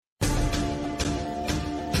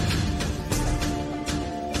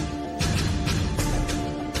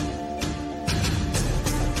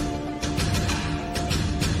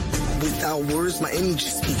wild words, my energy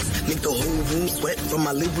speaks. Make the whole room sweat from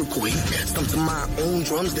my lyrical heat. Stump to my own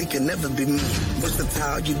drums, they can never be me.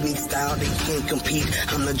 Versatile, unique style, they can't compete.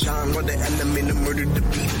 I'm the genre, the element that murdered the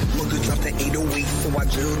beat. Mugger drop the 808, so I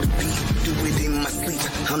drill the beat. Do it in my sleep,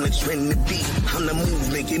 I'm the trend to beat. I'm the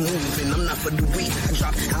move, make it move, and I'm not for the weak. I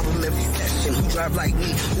drop album every session, who drive like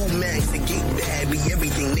me? Who mags to get bad, be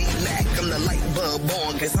everything they lack. I'm the light bulb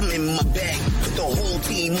on, cause I'm in my bag. Put the whole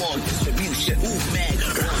team on distribution, who mag?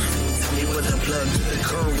 Tell me what's the plug to the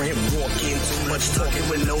current. Walking, too much talking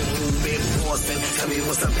with no movement. Boston, tell me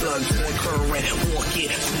what's the plug to the current.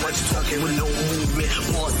 Walking, too much talking with no movement.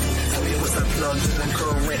 Boston, tell me what's the plug to the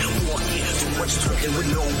current. Walking, too much talking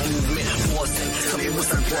with no movement. Boston, tell me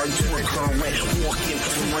what's the plug to the current. Walking,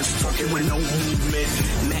 too much talking with no movement.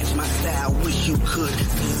 Match my style, wish you could.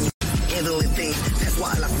 Handling things, that's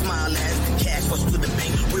why I smile as the cash rush to the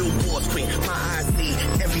bank. Real boss queen, my eyes see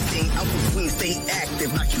everything. Alpha queen, stay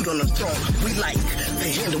active, not cute on the throne. We like to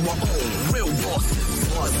handle our own real bosses.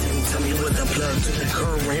 Boston, tell me what's the plug to the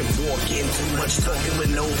current. Walking, too much talking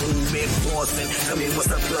with no movement. Boston, tell me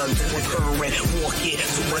what's the plug to the current. Walking,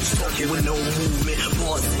 too much talking with no movement.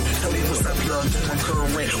 Boston, tell me what's the plug to the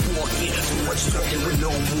current. Walking, too much talking with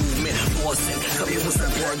no movement. Boston, tell me what's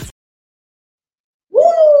the plug.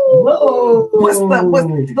 Whoa, what's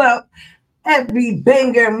up, every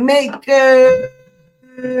banger maker?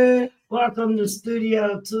 Welcome to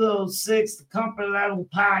Studio 206, the Comfort Level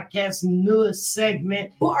Podcast, newest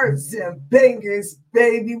segment. Bars and bangers,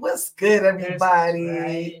 baby. What's good, everybody?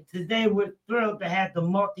 Right. Today, we're thrilled to have the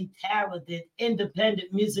multi-talented,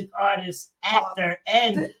 independent music artist, actor,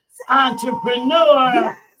 and entrepreneur,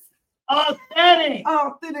 Yes. Authentic.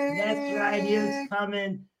 Authentic. That's right, he's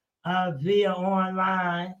coming via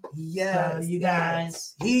online. Yes, so you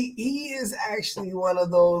guys. He is actually one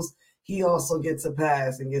of those. He also gets a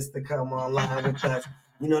pass and gets to come online with us.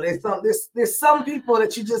 You know, there's some people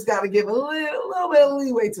that you just got to give a little bit of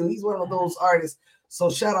leeway to. He's one of those artists.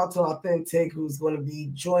 So shout out to Authentic, who's going to be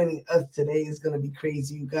joining us today. It's going to be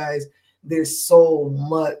crazy, you guys. There's so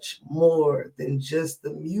much more than just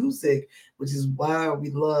the music, which is why we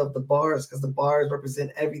love the bars, because the bars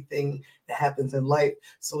represent everything that happens in life.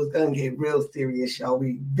 So it's going to get real serious, y'all.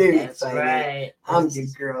 We very excited. Right. I'm your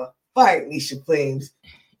girl. Fight Nisha Flames.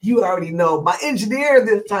 You already know. My engineer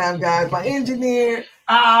this time, guys. My engineer.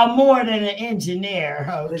 More than an engineer.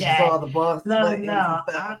 Okay. This is all the boss. No,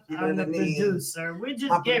 I'm the producer. We're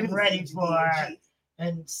just getting ready for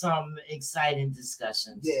and some exciting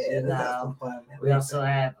discussions. Yeah, that's fun, man. We also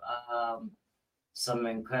have some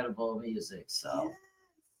incredible music. So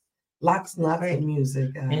lots of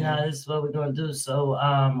music. You know, this is what we're gonna do. So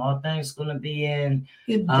all things gonna be in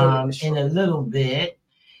a little bit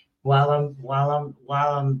while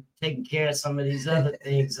I'm taking care of some of these other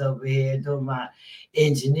things over here, doing my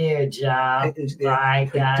engineer job. Right,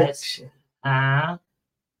 guys.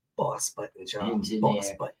 Boss button job. Engineer.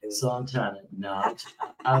 Boss button. So I'm trying to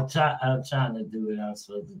I'm trying to do what I'm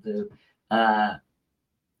supposed to do.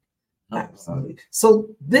 Absolutely. So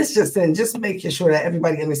this just making sure that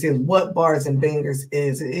everybody understands what Bars and Bangers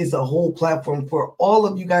is. It is a whole platform for all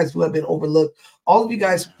of you guys who have been overlooked. All of you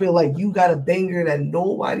guys who feel like you got a banger that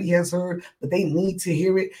nobody has heard, but they need to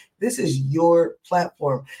hear it. This is your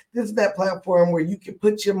platform. This is that platform where you can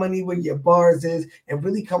put your money where your bars is and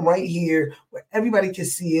really come right here where everybody can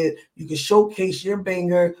see it. You can showcase your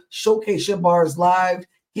banger, showcase your bars live,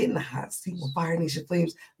 get in the hot seat with Fire Nation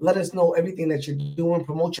Flames. Let us know everything that you're doing.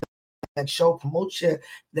 Promote your next show, promote your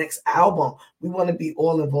next album. We want to be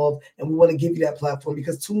all involved, and we want to give you that platform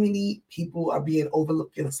because too many people are being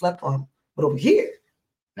overlooked and slept on. But over here,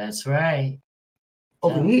 that's right.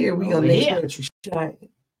 Over here, we're gonna make sure that you shine.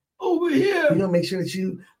 Over here, we're gonna make sure that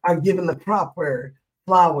you are given the proper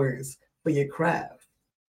flowers for your craft.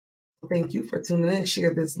 Thank you for tuning in.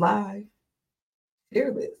 Share this live.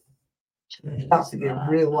 Share this. About to get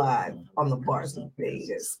real live on the Bars and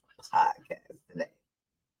Bangers podcast today.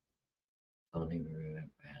 Don't even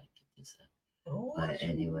remember how to get this up. But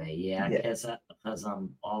anyway, I guess because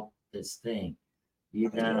I'm off this thing, you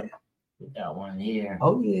got one here.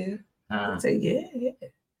 Oh yeah. Yeah.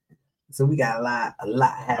 So we got a lot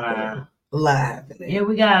happening. A lot happening. Yeah,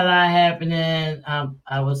 we got a lot happening.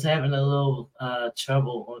 I was having a little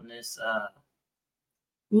trouble on this.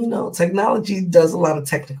 You know, technology does a lot of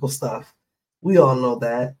technical stuff. We all know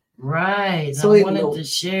that. Right. So I wanted to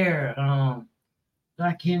share.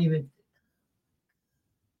 I can't even.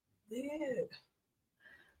 Yeah.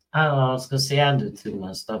 I don't know. I was gonna say I do too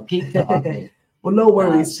much stuff. Keep talking. Well, no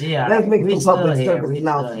worries. Let's make some public service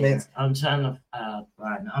announcements. I'm trying to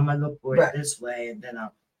find. I'm gonna look for it this way, and then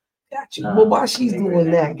I'll Got you. Well, while she's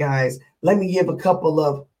doing that, guys, let me give a couple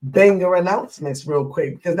of banger announcements real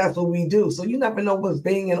quick because that's what we do. So you never know what's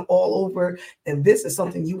banging all over, and this is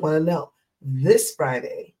something you want to know. This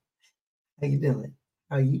Friday, how you doing?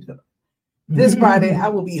 How you doing? This Friday, I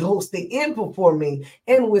will be hosting and performing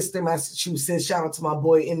in Worcester, Massachusetts. Shout out to my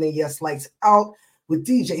boy in the Yes Lights Out with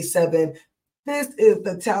DJ 7. This is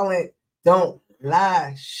the Talent Don't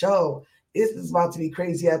Lie show. This is about to be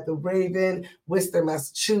crazy at the Raven, Worcester,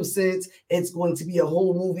 Massachusetts. It's going to be a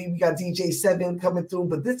whole movie. We got DJ 7 coming through,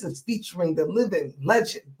 but this is featuring the living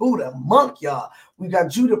legend, Buddha Monk, y'all. We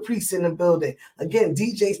got Judah Priest in the building. Again,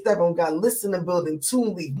 DJ 7 got List in the building,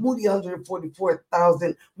 Toon Leaf, Moody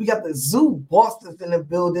 144,000. We got the Zoo Boston's in the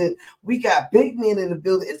building. We got Big Man in the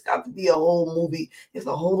building. It's got to be a whole movie. It's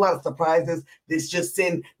a whole lot of surprises. This just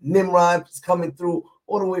in Nimrod is coming through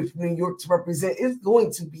all the way from New York to represent. It's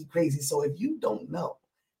going to be crazy. So if you don't know,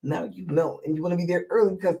 now you know. And you want to be there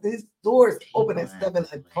early because this doors open at 7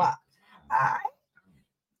 o'clock. All right.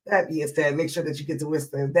 That being said, make sure that you get to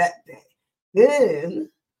Worcester that day. Then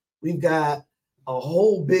we've got a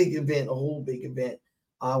whole big event.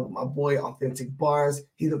 With my boy Authentic Bars.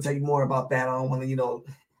 He's going to tell you more about that. I don't want to,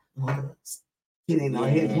 get in on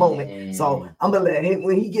his moment. So I'm going to let him,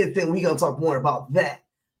 when he gets in, we're going to talk more about that.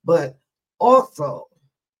 But also,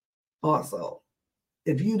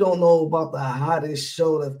 if you don't know about the hottest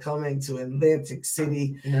show that's coming to Atlantic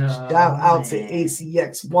City, shout out to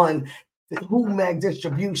ACX1, the Who Mag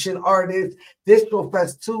Distribution artist. Distro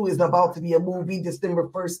Fest 2 is about to be a movie December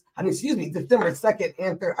 2nd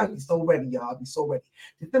and 3rd. I'll be so ready, y'all. I'll be so ready.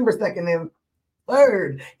 December 2nd and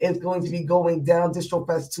 3rd is going to be going down. Distro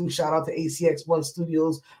Fest 2. Shout out to ACX1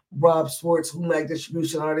 Studios, Rob Schwartz, Who Mag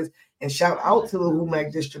Distribution artist. And shout out to the Who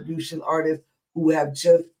Mag Distribution artists who have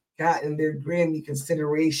just gotten their Grammy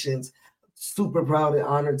considerations. Super proud and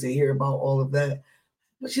honored to hear about all of that.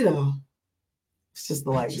 But it's just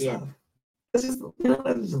the lifestyle. It's just,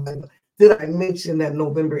 did I mention that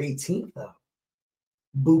November 18th,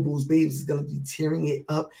 Boo Boo's Babes is going to be tearing it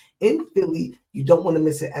up in Philly. You don't want to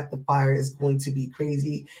miss it at the Fire. It's going to be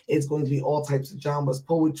crazy. It's going to be all types of genres,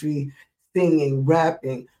 poetry, singing,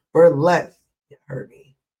 rapping, burlesque. You heard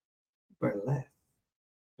me. Burlesque.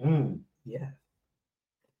 Yeah.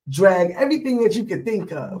 Drag, everything that you could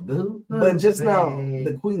think of. But just now,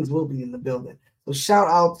 the Queens will be in the building. So shout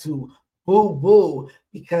out to Boo Boo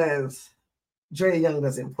because Dre Young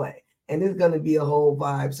doesn't play. And it's going to be a whole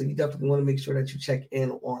vibe. So you definitely want to make sure that you check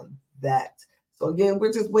in on that. So again,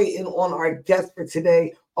 we're just waiting on our guest for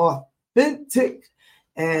today, Authentic.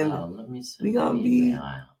 And we're going to be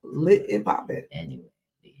lit and popping. Anyway,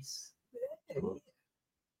 please. So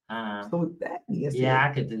with that,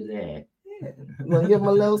 I could do that. You want to give him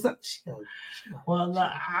a little something? Well,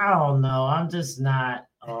 I don't know. I'm just not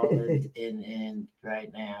all in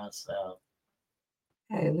right now. So,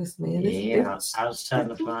 hey, listen, man. I was trying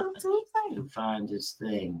to find this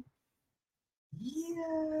thing.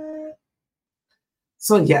 Yeah.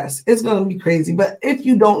 So, yes, it's going to be crazy. But if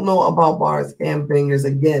you don't know about bars and bangers,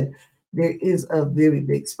 again, there is a very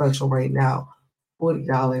big special right now.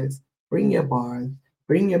 $40. Bring your bars,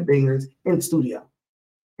 bring your bangers in the studio.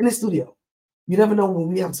 You never know when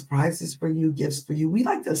we have surprises for you, gifts for you. We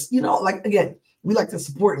like to, we like to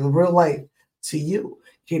support in real life to you,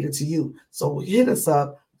 cater to you. So hit us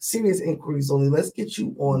up, serious inquiries only. Let's get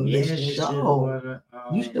you on this show.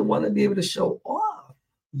 You should want to be able to show off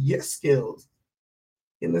your skills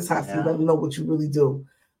in this hot seat. Let them know what you really do.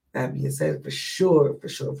 That being said, for sure.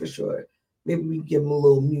 Maybe we can give them a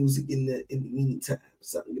little music in the meantime.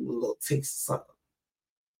 Something, give them a little taste of something.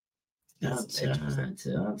 I'm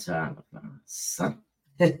trying to find something.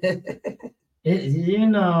 Me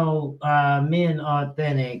and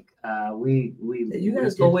Authentic, we you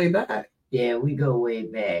guys go way back. Yeah, we go way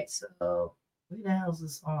back. So where the hell's the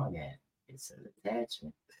song at? It's an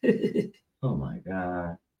attachment. Oh my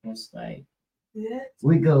God. It's like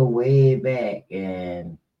we go way back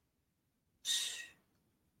and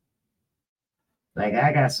like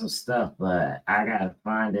I got some stuff, but I gotta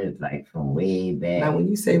find it like from way back. Now, when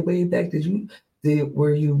you say way back,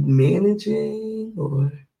 were you managing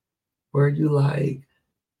or were you like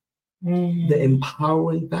the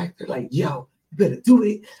empowering factor? Like, yo, you better do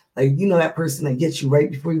it. Like, that person that gets you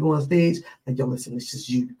right before you go on stage. Like, yo, listen, it's just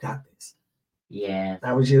you got this. Yeah,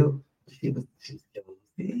 that was you. She was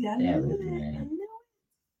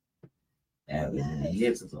That was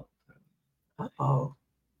years ago. Oh.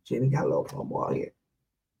 Jenny got a little promo here.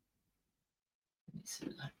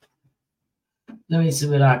 Let me see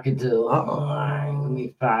what I can do. All right, let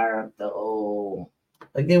me fire up the old.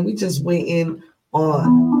 Again, we just waiting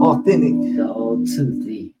on Authentic. The old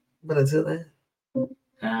toothy. But until then,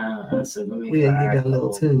 So let me we didn't fire get a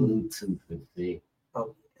little tune. Bluetooth and see.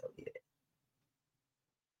 Oh yeah.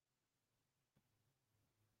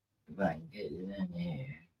 If I can get it in here.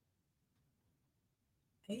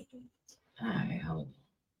 All right, hold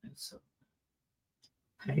on. So,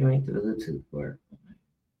 how do you make the Bluetooth work?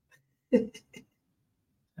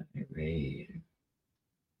 Right.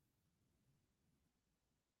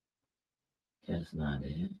 That's not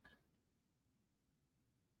it.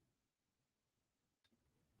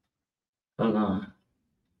 Hold on.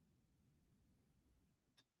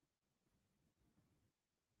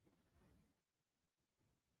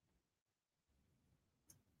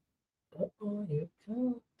 Oh, here it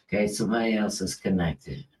comes. Okay, somebody else is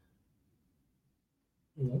connected.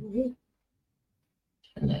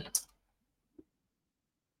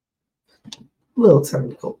 Little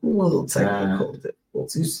technical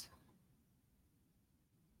difficulties.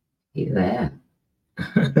 He laughed.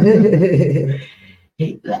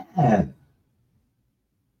 He laughed.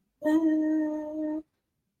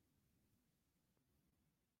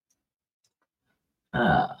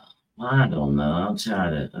 I don't know. I'll try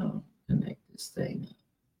to connect this thing.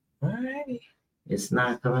 Alrighty. It's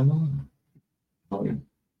not coming on. Hold on.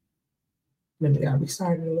 Maybe I'll be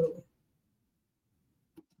starting a little.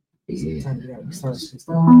 Yeah. Sometimes you gotta be starting.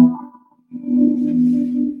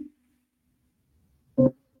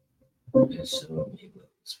 Just show me what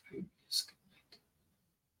was previous connected.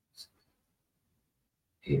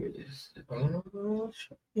 Here it is.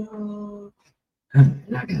 I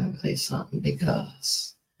gotta play something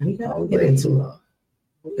because we gotta get into it.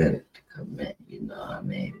 We gotta commit, you know what I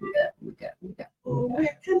mean? We got. We're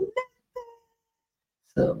connected.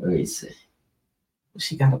 So let me see.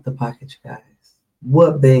 She got up the pocket, you guys.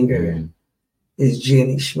 What banger is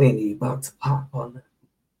Jenny Schminny about to pop on the?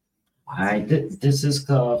 All right, this is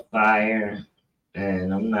called Fire,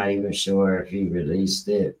 and I'm not even sure if he released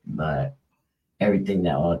it, but everything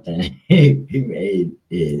that Authentic he made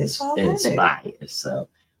is fire. So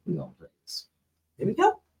we're gonna play this. Here we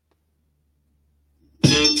go.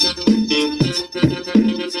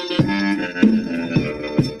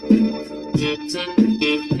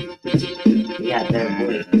 Yeah, that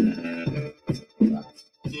voice.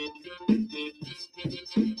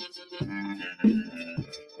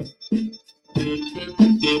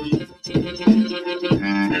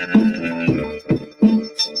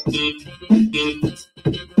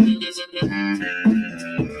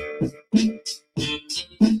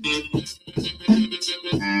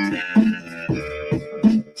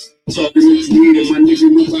 Talking to creator, my nigga,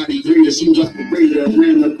 nobody greater. Smooth operator,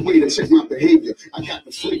 ran the equator, check my behavior. I got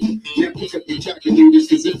the flavor. Now pick up your calculators,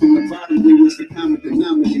 cause if from the bottom, there was the common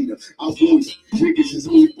denominator. Our voice, niggas is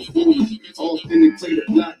only performers. Authentic play the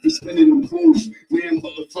block, they spinning them corners. Man,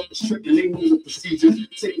 motherfuckers tripping, they know the procedure.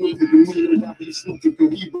 Take note of the moon while he smoking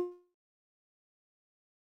cohiba.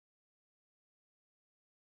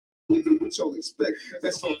 What y'all expect?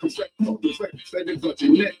 That's all correct. All correct. Better got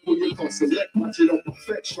your neck. Pull your car select. Watch it all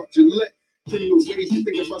perfect. Structure let. Plenty of ways to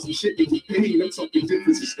think about some shit that you paid. I'm talking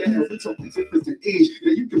difference in styles. I'm talking difference in age.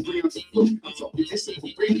 Now you can bring out the flow. I'm talking instant for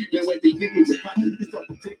rate. Now what they get in your pocket, you start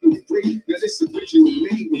to take the break. Now this original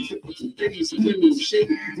made with different days. Subliminal shade.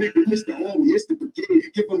 Nigga, it's the army, it's the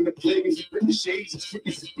brigade. Give them the plague and you bring the shades. It's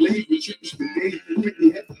tricky to blade. We tricky for days. You make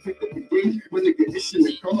me have to pick up the game. When nigga, it's in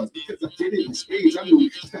the cards because I did it in spades. I knew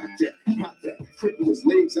stop that, pop that, cripple his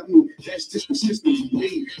legs. I knew that's just the system we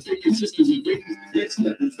made. They consistently raised. Next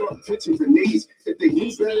level, start pitching grenades. If they do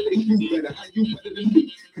better, they do better. How you better than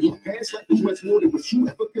me? Cause my past life is much more than what you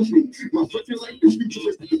ever could be. My present life is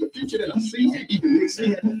futuristic. The future that I see even makes me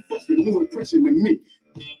have a fucking new impression than me.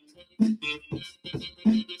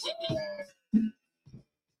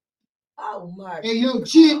 Oh my. Hey yo,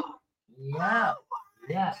 Jim. Yeah,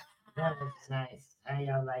 that was nice. How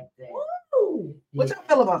y'all like that? Woo! What y'all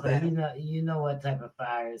feel about that? You know what type of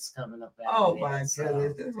fire is coming up. Oh my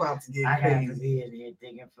goodness, it's about to get I crazy. got to be in here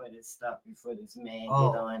digging for this stuff before this man get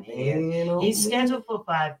on here. Man, he's scheduled for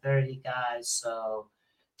 5:30, guys. So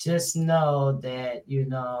just know that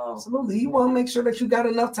Absolutely, you want to make sure that you got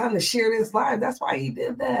enough time to share this live. That's why he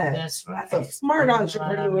did that. That's right. That's a smart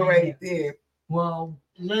entrepreneur right there. Well,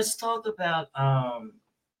 let's talk about not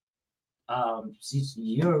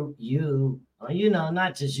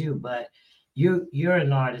just you, but you're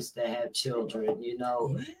an artist that have children,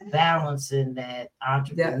 balancing that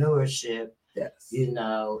entrepreneurship,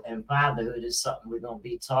 and fatherhood is something we're gonna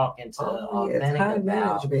be talking to Authentic time about.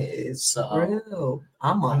 Management is real.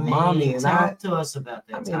 I'm a mommy, and talk to us about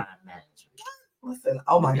that time management. Listen,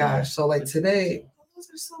 oh my gosh, so like today. Those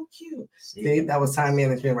are so cute. See, that was time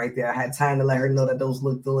management right there. I had time to let her know that those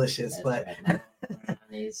look delicious, but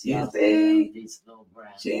brownies. You see? These little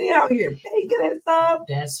brownies. She out here baking and stuff.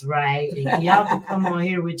 That's right. And y'all can come on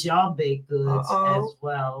here with y'all baked goods as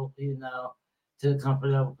well, you know, to the Comfort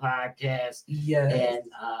Level Podcast. Yes. And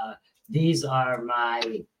these are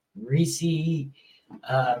my Reese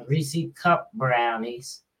cup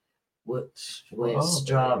brownies with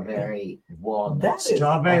strawberry walnut.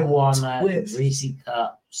 Strawberry walnut Reese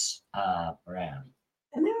cups brownie.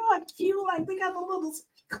 And they're like cute, like they got the little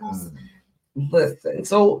sprinkles. Listen,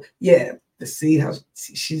 so yeah, to see how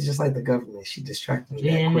she's just like the government. She distracted me.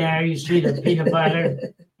 In there, you see the peanut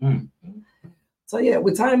butter. So yeah,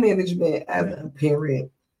 with time management as a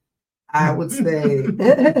parent, I would say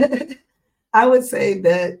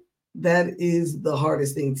that is the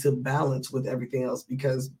hardest thing to balance with everything else,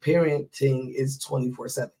 because parenting is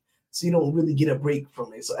 24/7. So you don't really get a break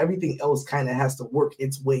from it. So everything else kind of has to work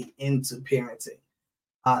its way into parenting,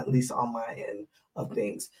 at least on my end of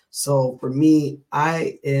things. So for me,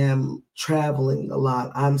 I am traveling a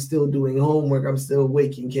lot. I'm still doing homework. I'm still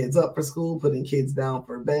waking kids up for school, putting kids down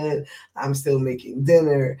for bed. I'm still making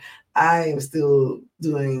dinner. I am still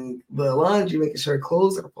doing the laundry, making sure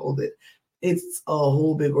clothes are folded. It's a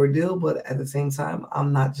whole big ordeal, but at the same time,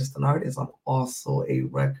 I'm not just an artist. I'm also a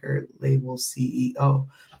record label CEO.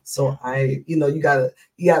 So you got a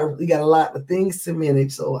lot of things to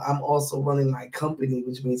manage. So I'm also running my company,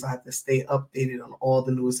 which means I have to stay updated on all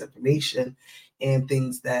the newest information and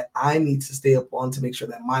things that I need to stay up on to make sure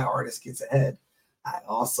that my artist gets ahead. I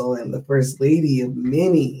also am the first lady of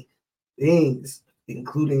many things,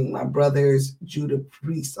 including my brothers, Judah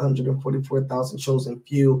Priest, 144,000 chosen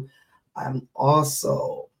few. I'm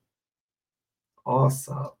also one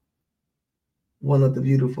of the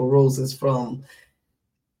beautiful roses from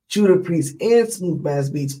Judah Priest and Smooth Bass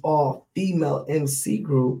Beats, all female MC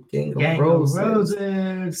group, Gang of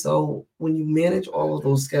Roses. So when you manage all of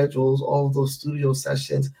those schedules, all of those studio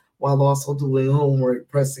sessions, while also doing homework,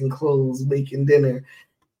 pressing clothes, making dinner,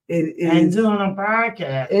 and doing a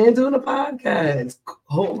podcast,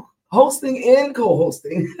 hosting and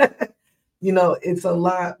co-hosting. It's a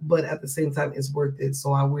lot, but at the same time, it's worth it.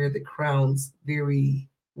 So I wear the crowns very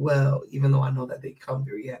well, even though I know that they come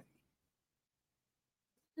very heavy.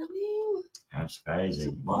 That's crazy.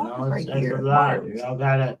 It's a lot. Y'all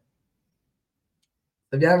gotta.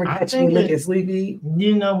 Have you ever catch me looking sleepy?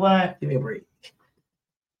 You know what? Give me a break.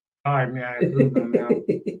 All right, man.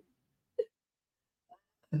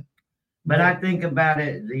 But I think about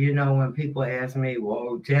it, when people ask me,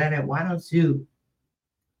 well, Janet, why don't you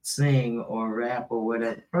sing or rap or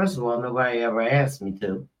whatever? First of all, nobody ever asked me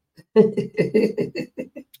to. They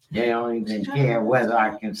don't even care whether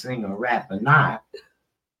I can sing or rap or not.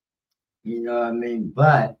 You know what I mean?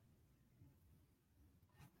 But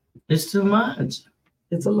it's too much.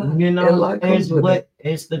 It's a lot.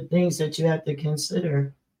 It's the things that you have to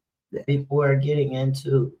consider before getting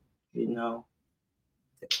into,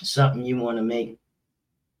 something you want to make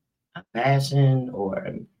a passion,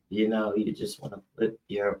 or you just want to put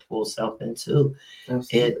your full self into.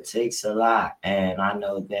 Absolutely. It takes a lot, and I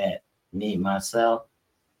know that me myself.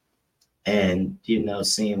 And,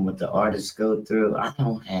 seeing what the artists go through, I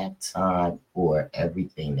don't have time for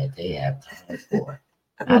everything that they have time for.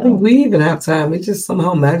 I think we even have time. It just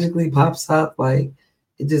somehow magically pops up, like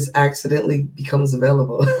it just accidentally becomes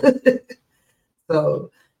available.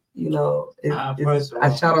 So, I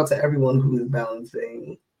shout out to everyone who is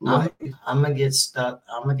balancing life. I'm gonna get stuck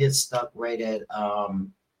right at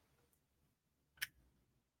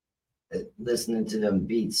listening to them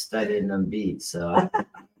beats, studying them beats. So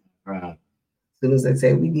as soon as they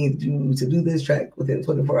say we need you to do this track within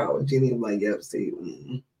 24 hours, Jenny will be like, yep, Steve,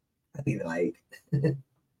 I need it.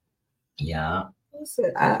 Yeah.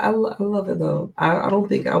 I love it though. I don't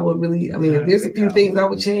think I would really, if there's a few things I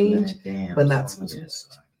would change, but not too much.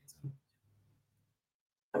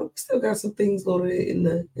 I still got some things loaded in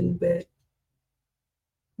the back.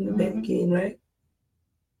 In the back again, right?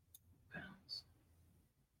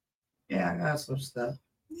 Yeah, I got some stuff.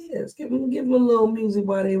 Yes, give them a little music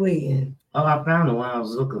while they waiting. Oh, I found the one I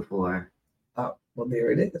was looking for. Oh, well,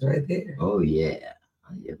 there it is, right there. Oh yeah,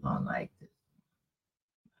 you're gonna like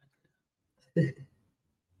this.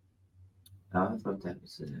 I thought that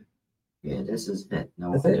was it. Yeah, this is it.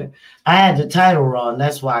 No wonder. I had the title wrong.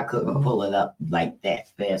 That's why I couldn't pull it up like that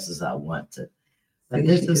fast as I want to. But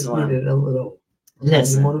this is one. Needed a little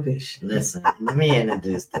motivation. Listen. Let me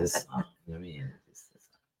introduce this song.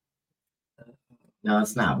 No,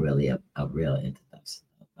 it's not really a real introduction,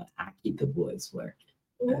 but I keep the voice working.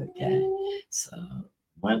 Okay. So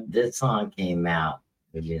when this song came out,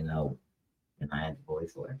 and I had the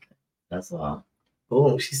voice working. That's all.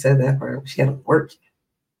 Oh, she said that part. She had to work.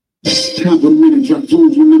 Complimented, drop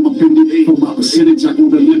fools when I'm offended. For my percentage, I go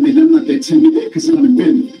the limit. I'm not that timid, cause I'm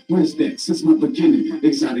invented. Where's that? Since my beginning.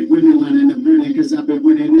 Exotic women lining up burning, cause I've been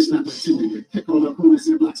winning. It's not pretending. Pick all the corners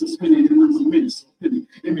and blocks of spinning, and I'm a minute. So pinning.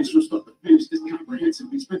 Image from start to finish. It's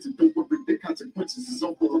comprehensive. Expensive. Don't worry, the consequences is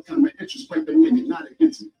all for a kind of interest. Right the minute, not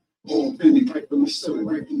against it. All penny, rightfully so.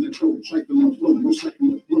 Right from the throat, trifling flow. Most likely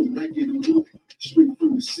the flow. Right in the flow. Straight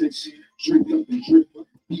from the six. Drink up and drip.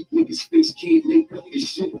 Beat niggas face can't make up your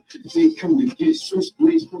shit. They come to get switched,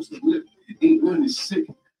 blades supposed to live. Ain't none is sick.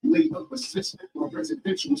 Lay up assist. My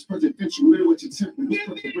presidential was presidential. Little what your temper was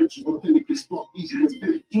presidential. Authentic and spark easy as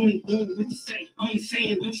big. You ain't doing what you say. I ain't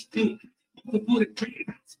saying what you do. Before the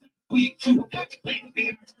crib, we true.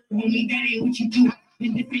 Homie, that ain't what you do.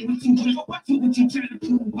 And this ain't what you do. What you trying to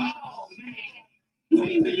prove? Oh man, you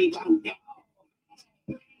ain't really about that.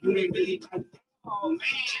 You ain't really about that. Oh man,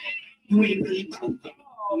 you ain't really about that.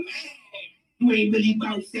 Oh man, you ain't really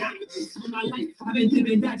about that. In my life, I've been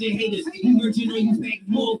dipping, dodging haters. Emerging on you facts,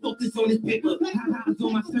 more focus on this paper. Highs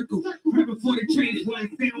on my circle, prepping for the traders. One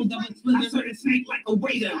sound of a split, I saw the snake like a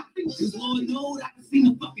waiter. Cause Lord knows I can see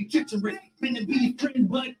no fucking treacherous. Finna be friend,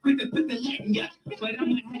 but quick to letting ya. But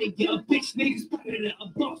I'm ahead of ya, a bitch nigga's predator, a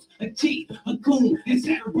boss, a cheat, a coon,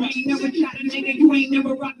 etc. You ain't never shot a nigga, you ain't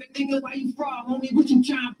never rocked a nigga. Why you fraud, homie? What you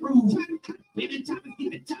trying to prove? Man, the top and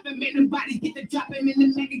get the top and man, the body get the drop and the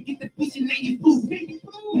nigga get the piece and then you fool.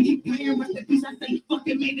 When you playing with the piece, I say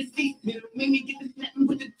fucking made the seat. Man, make me get the snapping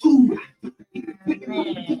with the two. This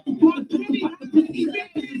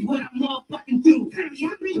is what I motherfucking do. You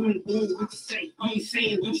ain't doing what you say, I ain't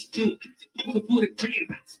saying what you do. Before the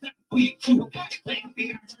crib, stop for your crew. Like they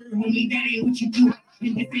heard, homie, that ain't what you do.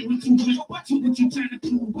 And this ain't what you do. What you trying to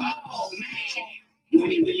prove? Oh man, you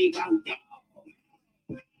ain't really about that.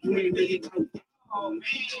 You ain't really about that. Oh man,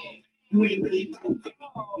 you ain't really about that.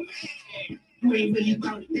 Oh man, you ain't really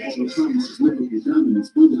about that. All the promises never be dominance.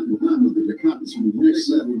 Building the diamond, the copies from the next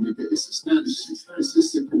level, nigga. It's astonishing.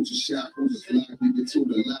 It's a culture shock. Over fly, nigga, to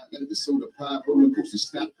the lot. Let the soda pop. Roller coaster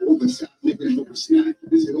stop. Over top, nigga, no snap.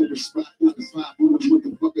 This is over spot. Not the spot. On the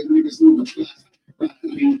motherfucker, niggas know the plot.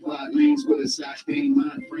 Five lanes with a side thing,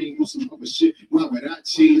 mind frame with some other shit. Why would I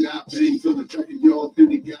change? I bang for the back of y'all. Then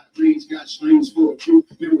they got range, got strings for a crew.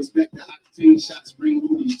 Then was back to octane shots, bring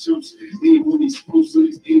on these jumps. Aim on these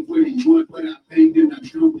posters, ain't where they want, but I bang, then I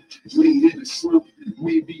come. Laid in a slump,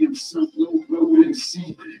 maybe I'm sunk low, low in the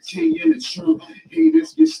sea. King in the trunk.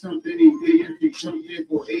 Haters get stumped any day if you jump in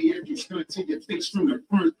for A, if you stunt to your face from the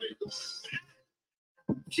front.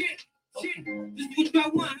 Shit, just put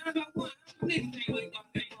about one. Niggas ain't like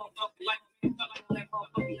that motherfucker like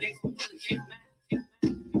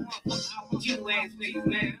you ass niggas,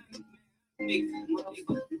 man. Niggas,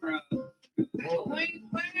 motherfucker, bro. Wait,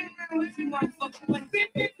 motherfucker,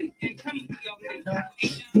 and come to your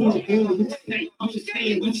I'm just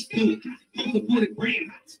saying what you do. Before the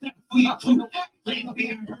grand, stop for your crew. Like they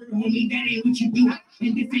heard, homie, that ain't what you do.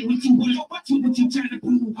 And this ain't what you want. What you trying to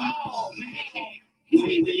prove? Oh man, you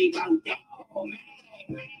ain't really about that. Oh man,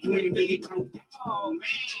 you ain't really about that. Oh man,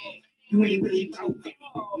 you ain't really about that.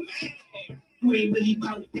 Oh man, you ain't really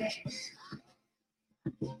about that.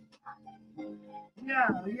 Yeah.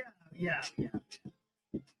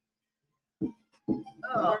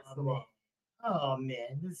 Oh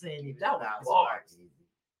man, this ain't even about Sparky.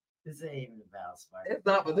 This ain't even about Sparky. It's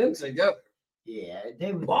not for them together. Yeah,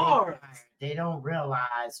 they were bars. They don't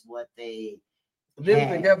realize what they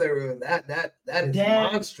them together. That is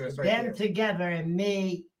monstrous. Right them there. Together and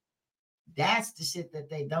me. That's the shit that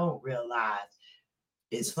they don't realize.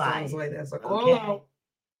 It's fine. Like that's a call out.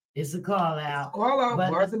 It's a call out.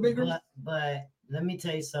 Bars and bangers. But let me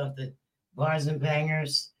tell you something. Bars and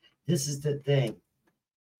bangers. This is the thing.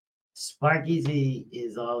 Sparky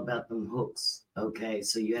is all about them hooks. Okay,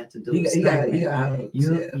 so you have to do you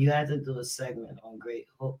have to do a segment on great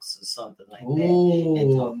hooks or something like that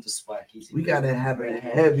and talk to Sparky. We gotta have a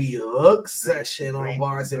heavy hook session on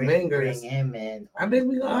Bars and Bangers. Bring him in. I think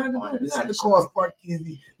we have to call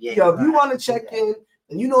Sparky. Yo, if you want to check in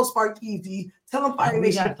and you know Sparky, tell him Fire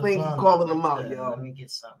Nation Flames is calling them out, yo. Let me get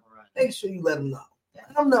something right. Make sure you let them know.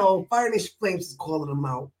 Let them know Fire Nation Flames is calling them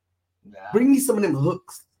out. Bring me some of them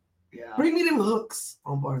hooks. Yeah. Bring me them hooks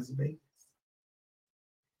on Bars and Bangers.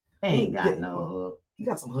 Ain't got no hook. You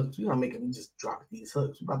got some hooks. We're gonna make him just drop these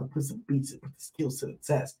hooks. We're about to put some beats and put the skills to the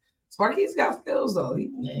test. Sparky's got skills though. He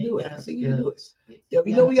can do it. I think he can do it. Yeah,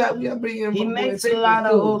 you know we got bring him. He makes a lot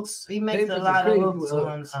of hooks. He makes a lot of hooks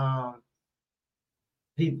on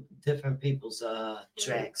different people's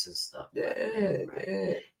tracks and stuff.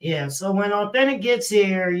 Yeah. So when Authentic gets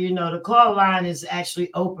here, the call line is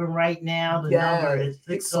actually open right now. The number is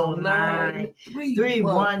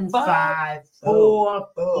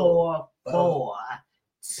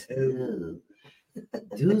 609-315-4442.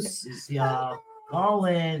 Deuces, y'all. Call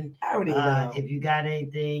in if you got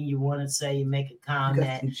anything you want to say, you make a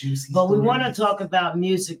comment. But we want to talk about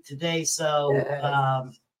music today, so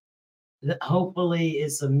hopefully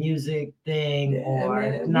it's a music thing, or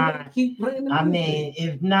if not,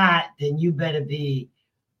 if not, then you better be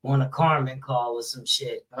on a Carmen call or some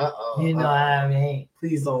shit. You know what I mean?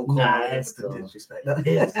 Please don't call. Nah, it's cool. Disrespect.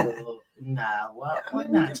 It's cool. Nah, we're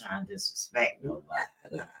not trying to disrespect nobody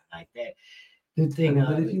like that. The thing,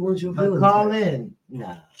 but if you want your feelings, call in.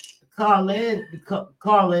 Nah, call in,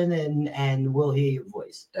 and we'll hear your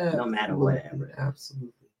voice, no matter whatever.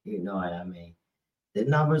 Absolutely. You know what I mean? The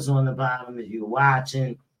number's on the bottom if you're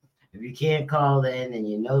watching. If you can't call in and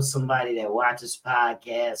you know somebody that watches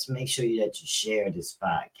podcasts, make sure that you share this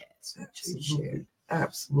podcast. Make sure you share it.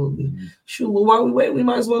 Absolutely. Mm-hmm. Sure. Well, while we wait, we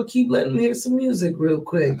might as well keep letting them hear some music real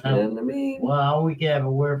quick. You know what I mean? Well, we can have a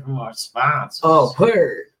word from our sponsors. Oh,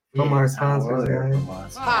 word. From our sponsors,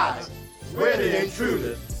 Hi, we're the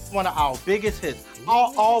Intruders. One of our biggest hits.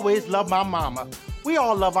 I'll always love my mama. We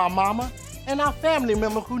all love our mama and our family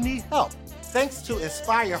member who need help. Thanks to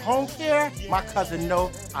Inspire Home Care, my cousin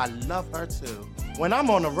knows I love her too. When I'm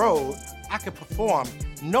on the road, I can perform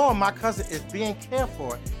knowing my cousin is being cared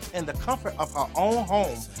for in the comfort of her own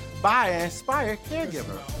home by an Inspire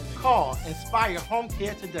caregiver. Call Inspire Home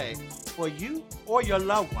Care today for you or your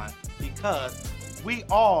loved one, because we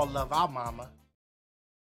all love our mama.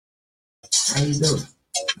 How you doing?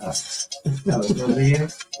 Over here?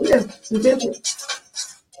 Yeah,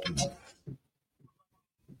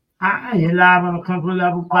 Hi, you're live on the Comfort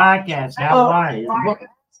Level Podcast. How are you?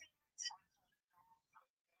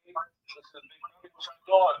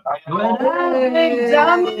 Hey,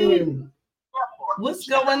 Dummy. What's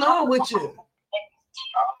going on with you?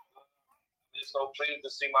 Just so pleased to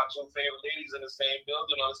see my two favorite ladies in the same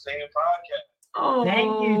building on the same podcast. Oh,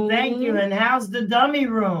 thank you. And how's the dummy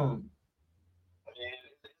room?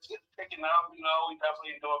 It's picking up, we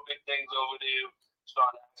definitely doing big things over there.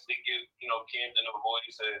 Starting to actually give, Camden a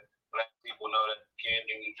voice, and let people know that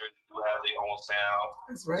Camden, New Jersey do have their own sound.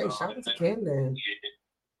 That's right. Shout out to Camden.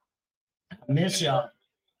 I miss y'all.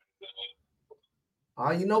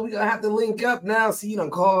 We're gonna have to link up now. See, you done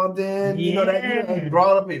called in, you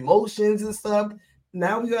brought up emotions and stuff.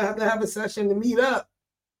 Now we're gonna have to have a session to meet up.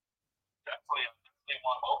 Definitely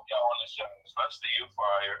want both y'all on the show, especially you,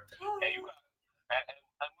 Fire. And you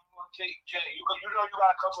you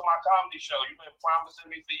gotta come to my comedy show. You've been promising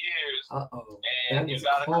me for years. And you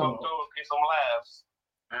gotta come through and get some laughs.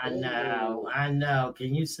 I know.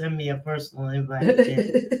 Can you send me a personal invite? I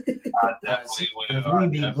definitely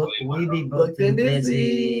will. We be booked and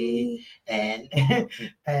busy. And I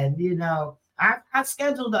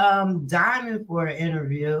scheduled Diamond for an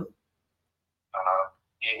interview.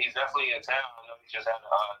 Yeah, he's definitely in town. I know he just had a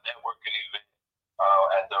networking event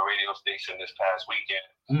at the radio station this past weekend.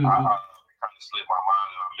 Mm-hmm. I kind of slipped my mind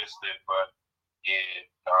and I missed it, but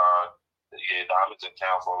Diamond's in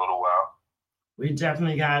town for a little while. We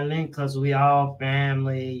definitely got a link because we all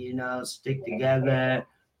family, stick together,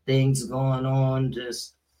 things going on,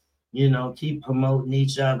 just, keep promoting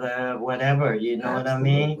each other, whatever, you know what I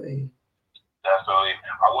mean? Definitely.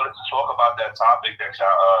 I wanted to talk about that topic that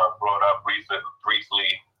y'all brought up briefly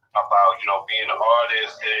about, being an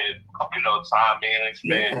artist and, time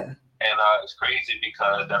management. Yeah. And it's crazy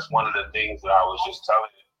because that's one of the things that I was just telling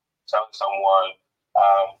someone.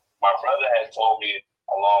 My brother had told me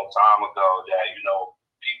a long time ago that,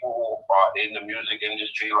 people who are in the music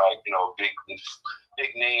industry, like, big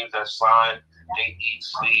names that sign, they eat,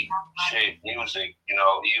 sleep, shit, music,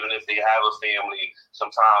 even if they have a family,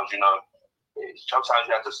 sometimes you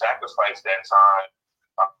have to sacrifice that time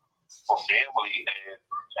for family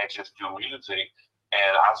and just do music.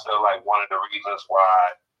 And I feel like one of the reasons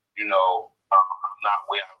why, I'm not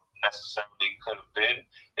where I necessarily could have been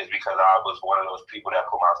is because I was one of those people that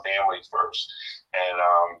put my family first. And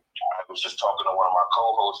I was just talking to one of my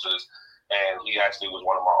co-hosts, and he actually was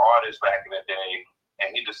one of my artists back in the day,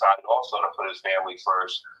 and he decided also to put his family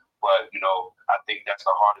first. But, I think that's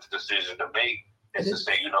the hardest decision to make, is to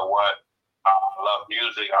say, you know what, I love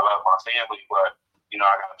music, I love my family, but,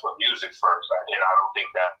 I got to put music first. And I don't think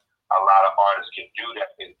that a lot of artists can do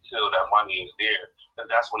that until that money is there. And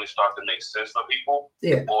that's when it starts to make sense for people,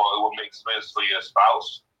 or it will make sense for your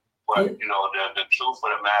spouse. But, the truth of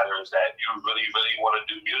the matter is that you really, really want to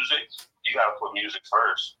do music, you got to put music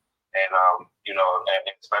first. And you know,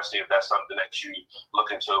 and especially if that's something that you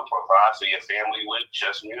looking to provide to your family with,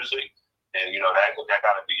 just music, and you know that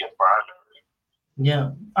gotta be your primary.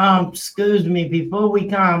 Yeah. Excuse me. Before we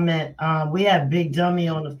comment, we have Big Dummy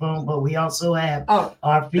on the phone, but we also have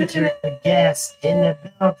our featured guest in the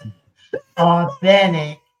building.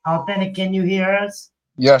 Authentic. Authentic, can you hear us?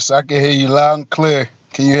 Yes, I can hear you loud and clear.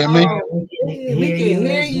 Can you hear me? We can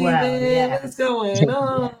hear you well. Man. Yes. What's going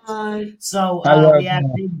on? So we have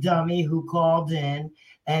Big Dummy who called in,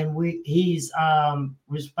 and he's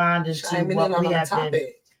responding to what we have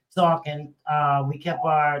been talking. We kept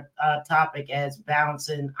our topic as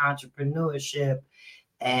balancing entrepreneurship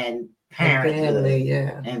and parenthood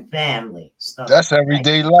and family stuff. That's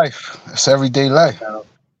everyday life. That's everyday life.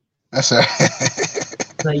 So,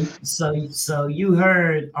 That's so you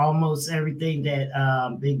heard almost everything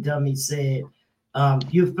that Big Dummy said.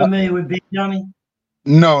 You familiar with Big Dummy?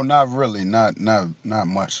 No, not really. Not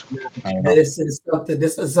much. This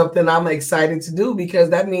is something I'm excited to do, because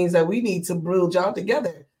that means that we need to bridge y'all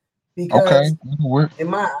together. Because in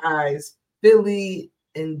my eyes, Philly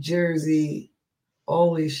and Jersey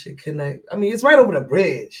always should connect. I mean, it's right over the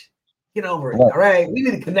bridge. Get over it. All right. We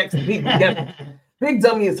need to connect some people together. Big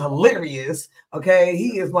Dummy is hilarious. Okay.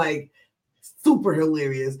 He is like super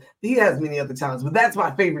hilarious. He has many other talents, but that's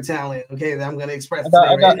my favorite talent. Okay. That I'm going to express.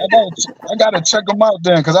 I got to check him out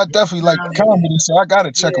then, because I definitely like comedy. So I got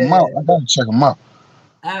to check him out.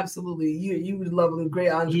 Absolutely. You would love him.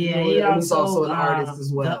 Great entrepreneur. Yeah, he's also an artist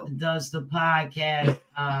as well. Does the podcast,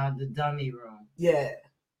 the Dummy Room. Yeah.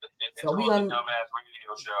 So we on the Dumbass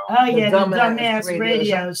Radio Show. Oh yeah, the Dumbass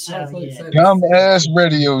Radio Show. Dumbass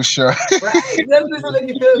Radio Show. Right. That's just make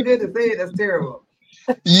you feel good to say it. That's terrible.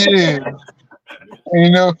 Yeah.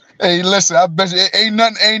 You know, hey, listen, I bet you ain't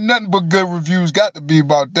nothing but good reviews got to be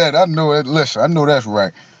about that. I know it. Listen, I know that's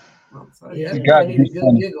right. Yeah, you got to be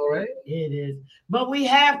good giggle, right? It is. But we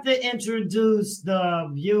have to introduce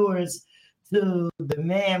the viewers to the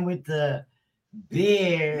man with the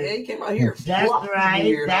beard. Yeah, he came out here. That's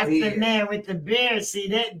right. That's the man with the beard. See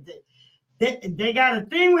that they got a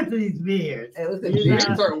thing with these beards. Hey, listen,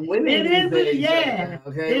 beards are winning. It is, days, yeah.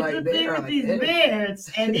 Okay, it's the thing with these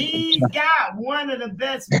beards, and he's got one of the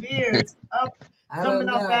best beards up. Coming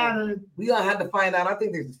up out of, we gonna have to find out. I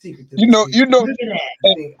think there's a secret to you know. Look at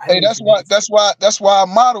that. Hey, that's why I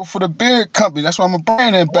model for the beard company. That's why I'm a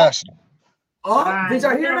brand ambassador. Oh, did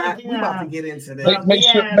y'all hear that? We about to get into that. We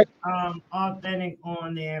have Authentic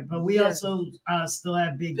on there, but we also still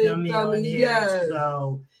have Big Dummy on there. Yes.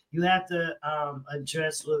 So you have to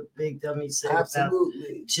address what Big Dummy said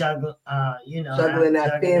Absolutely. about juggling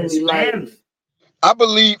that family life. I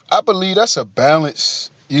believe that's a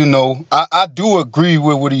balance. You know, I do agree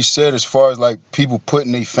with what he said as far as like people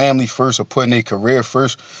putting their family first or putting their career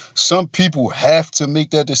first. Some people have to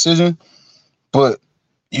make that decision, but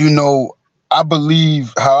you know, I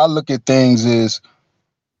believe how I look at things is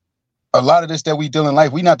a lot of this that we deal in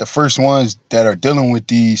life, we're not the first ones that are dealing with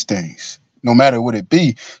these things, no matter what it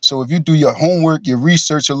be. So if you do your homework, your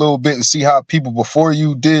research a little bit and see how people before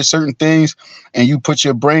you did certain things and you put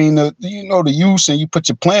your brain to use and you put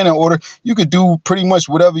your plan in order, you could do pretty much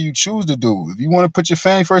whatever you choose to do. If you want to put your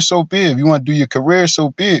family first, so be it. If you want to do your career, so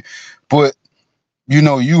be it. But you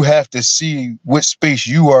know, you have to see what space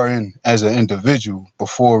you are in as an individual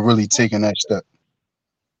before really taking that step.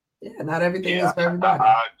 Yeah, not everything is for everybody.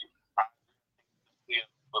 But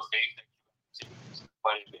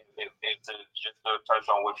just to touch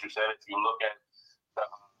on what you said, if you look at the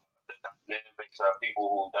dynamics of people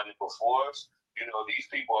who've done it before us, you know, these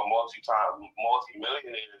people are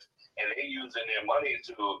multi-millionaires, and they're using their money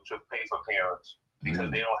to pay for parents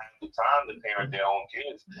because they don't have the time to parent their own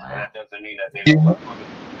kids. And that doesn't mean that they don't love them.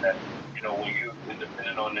 That, you know, when you're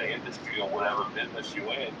dependent on the industry or whatever business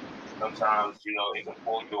you're in, sometimes, you know, it can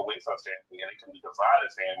pull you away from family and it can divide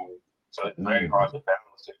a family. So it's very hard to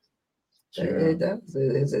balance it. Sure. It does.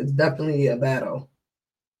 It's definitely a battle.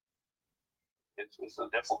 It's a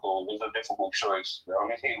difficult choice. You know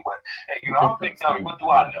what I mean? But hey, you know, I don't think what do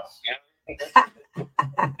I know?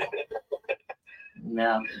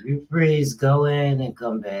 Now you freeze, go in and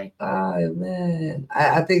come back. Oh man,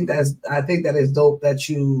 I think that is dope that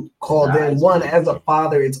you called in. One, as a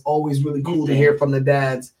father, it's always really cool to hear from the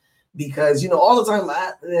dads because you know all the time,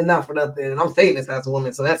 and not for nothing, and I'm saying this as a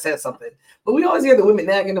woman, so that says something. But we always hear the women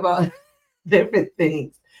nagging about different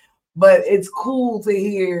things. But it's cool to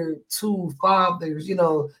hear two fathers, you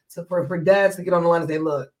know, for dads to get on the line and say,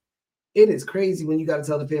 look, it is crazy when you got to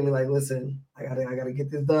tell the family, like, listen, I gotta get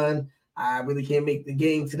this done. I really can't make the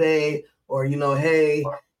game today. Or, you know, hey,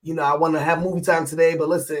 you know, I want to have movie time today, but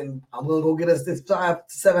listen, I'm gonna go get us this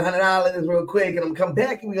 $500-$700 real quick, and I'm gonna come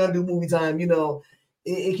back and we're gonna do movie time. You know,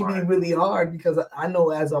 it can be really hard because I know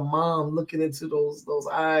as a mom looking into those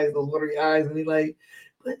eyes, those watery eyes, and you're like,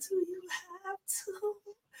 but do you have to?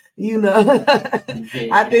 You know,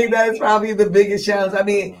 I think that's probably the biggest challenge. I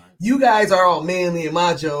mean, you guys are all manly and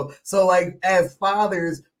macho, so like as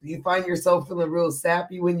fathers, do you find yourself feeling real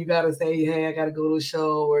sappy when you gotta say, hey, I gotta go to a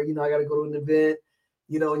show, or you know, I gotta go to an event?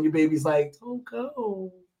 You know, and your baby's like, don't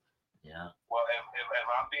go. Yeah. Well, if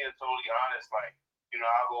I'm being totally honest, like, you know,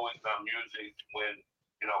 I've always done music when,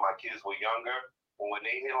 you know, my kids were younger. But when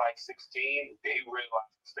they hit like 16, they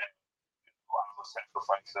realized that, you know, I was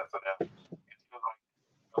sacrificing for them. It's like,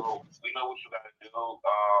 oh, we know what you got to do. You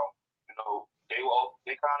know, they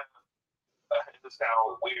kind of, it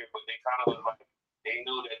sounds weird, but they kind of was like, they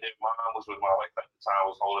knew that their mom was with my wife at the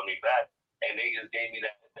time, was holding me back. And they just gave me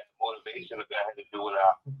that motivation that I had to do what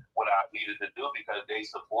I needed to do because they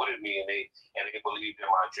supported me and they believed in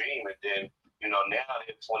my dream. And then, you know, now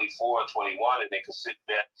they're 24 and 21 and they can sit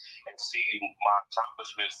there and see my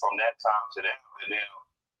accomplishments from that time to now. And now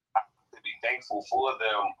I have to be thankful for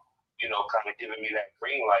them, you know, kind of giving me that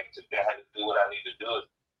green light that I had to do what I need to do,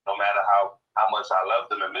 no matter how much I love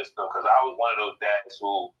them and miss them. Because I was one of those dads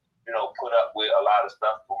who, you know, put up with a lot of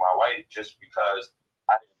stuff for my wife just because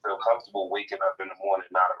I didn't feel comfortable waking up in the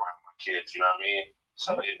morning not around my kids, you know what I mean?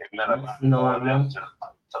 So it meant a lot for them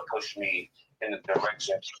to push me in the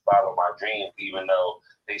direction to follow my dream, even though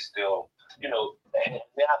they still, you know, and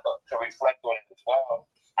now to reflect on it as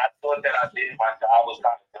well, I thought that I did my job was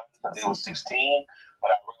kind of done because they were 16,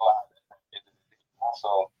 but I realized that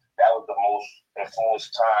also that was the most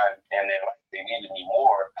influenced time, and then like they needed me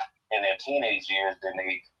more in their teenage years than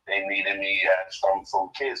they needed me from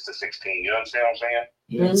kids to 16. You understand what I'm saying?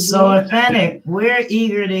 Yeah. So, Authentic, we're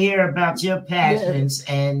eager to hear about your passions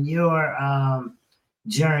and your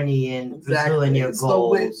journey in pursuing your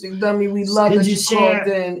goals. So, I mean, we love that you called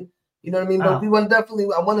in. You know what I mean? But we want definitely,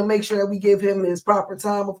 I want to make sure that we give him his proper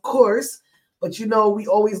time, of course. But you know, we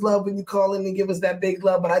always love when you call in and give us that big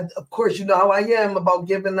love. But of course, you know how I am about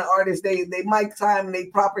giving the artists they mic time and they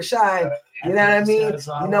proper shine. You know what I mean?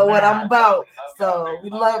 You know what I'm about. So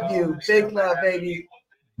we love you. Big love, baby.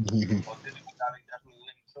 Love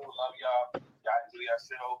y'all. Y'all enjoy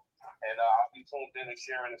yourself. And I'll be tuned in and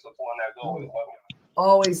sharing and supporting that goal.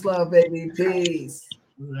 Always love, baby. Peace.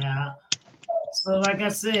 Yeah. So, like I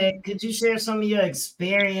said, could you share some of your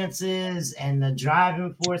experiences and the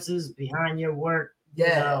driving forces behind your work? Yes.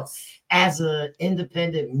 You know, as an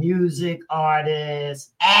independent music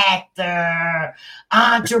artist, actor,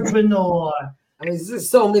 entrepreneur. I mean, there's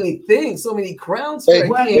so many things, so many crowns. What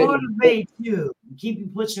motivates you? Keep you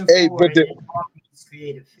pushing forward in all these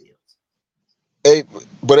creative fields. Hey,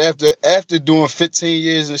 but after doing 15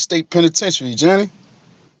 years in state penitentiary, Johnny,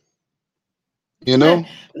 you know.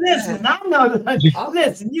 Listen, I know that.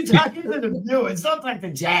 Listen, you talking to the viewers. Don't talk to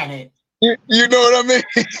Janet. You know what I mean?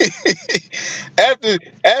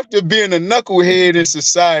 after being a knucklehead in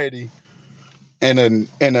society and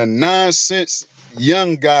a nonsense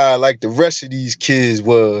young guy like the rest of these kids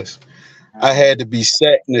was, I had to be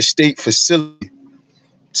sat in a state facility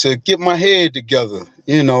to get my head together,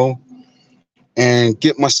 you know, and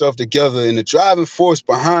get myself together. And the driving force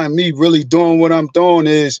behind me really doing what I'm doing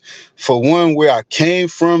is, for one, where I came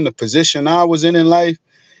from, the position I was in life,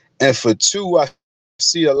 and for two, I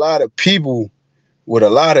see a lot of people with a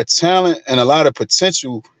lot of talent and a lot of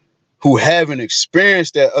potential who haven't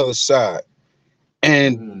experienced that other side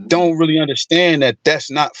and don't really understand that that's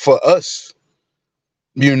not for us.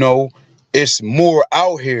 You know, it's more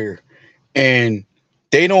out here, and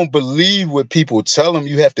they don't believe what people tell them.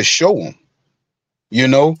 You have to show them, you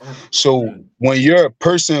know? So when you're a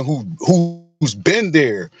person who's been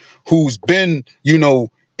there, who's been, you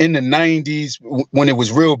know, in the 90s when it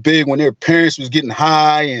was real big, when their parents was getting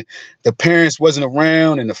high and the parents wasn't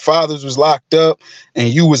around and the fathers was locked up, and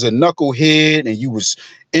you was a knucklehead and you was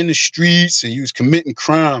in the streets and you was committing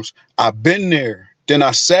crimes. I've been there. Then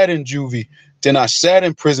I sat in juvie. Then I sat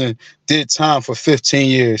in prison, did time for 15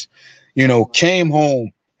 years, you know, came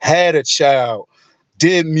home, had a child,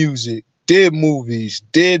 did music, did movies,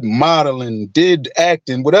 did modeling, did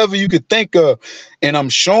acting, whatever you could think of. And I'm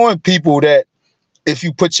showing people that if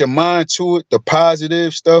you put your mind to it, the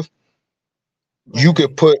positive stuff, you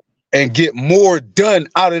could put and get more done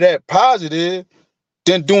out of that positive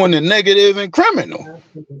than doing the negative and criminal.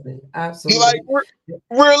 Absolutely. Like,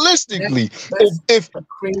 realistically, that's a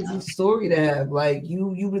crazy story to have. Like,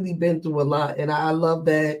 you really been through a lot, and I love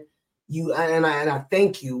that you and I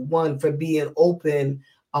thank you, one, for being open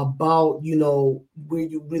about, you know, where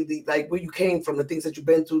you really like where you came from, the things that you've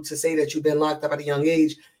been through, to say that you've been locked up at a young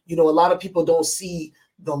age. You know, a lot of people don't see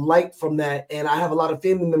the light from that. And I have a lot of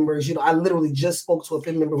family members, you know, I literally just spoke to a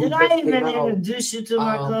family member. Did I even introduce you to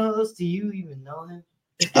my co-host? Do you even know him?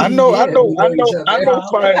 I know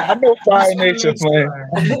Fire Nation playing.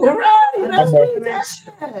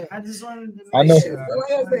 I just wanted to make sure.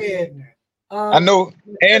 I know,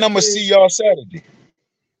 and I'm gonna see y'all Saturday.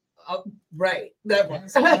 Right. That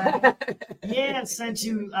was yeah, since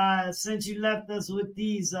you left us with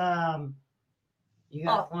these you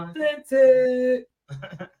got one.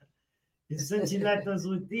 Since you left us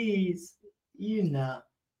with these, you know.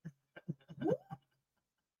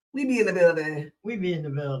 We be in the building. We be in the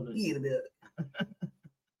building. We in the building.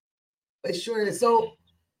 For sure. So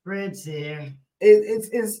Fred's here.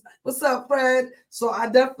 It's what's up, Fred? So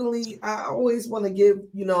I always want to give,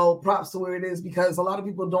 you know, props to where it is, because a lot of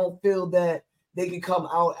people don't feel that they can come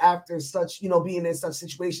out after such, you know, being in such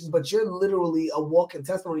situations, but you're literally a walking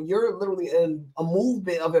testimony. You're literally in a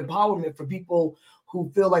movement of empowerment for people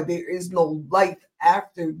who feel like there is no life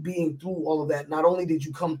after being through all of that. Not only did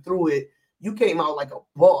you come through it, you came out like a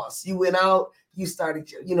boss. You went out, you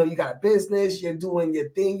started, you know, you got a business, you're doing your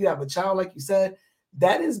thing, you have a child, like you said.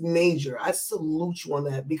 That is major. I salute you on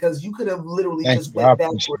that, because you could have literally just went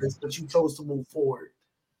backwards, but you chose to move forward.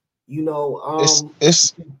 You know,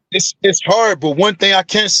 it's hard, but one thing I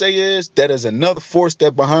can say is that is another force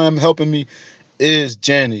that behind helping me is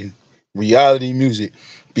Jenny, Reality Music,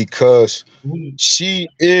 because she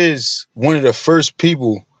is one of the first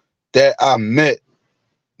people that I met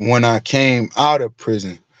when I came out of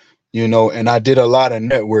prison, you know, and I did a lot of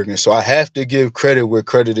networking. So I have to give credit where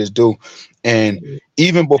credit is due. And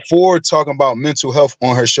even before talking about mental health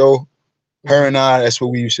on her show, her and I, that's what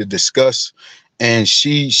we used to discuss. And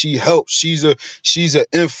she helps. She's an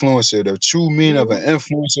influencer, the true meaning of an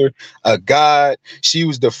influencer, a guide. She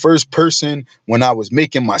was the first person when I was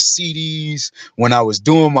making my CDs, when I was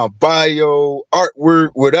doing my bio, artwork,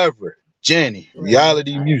 whatever. Jenny,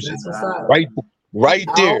 Reality Music, right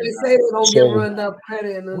there. I always say they don't give her enough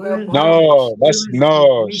credit.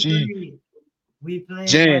 We played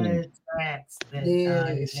Jenny. One of the tracks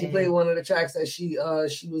that, she played one of the tracks that she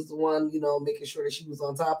was the one, you know, making sure that she was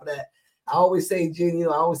on top of that. I always say, Jenny, you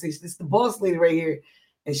know, I always say this is the boss lady right here,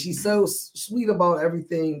 and she's so sweet about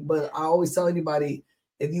everything. But I always tell anybody,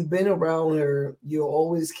 if you've been around her, you'll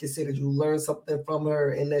always consider you learn something from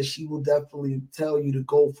her, and that she will definitely tell you to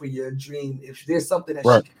go for your dream. If there's something that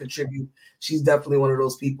she can contribute, she's definitely one of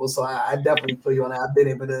those people. So I definitely feel you on that. I've been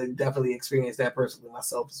able to definitely experience that personally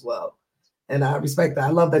myself as well. And I respect that. I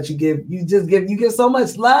love that you give so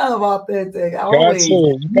much love, Authentic. Always,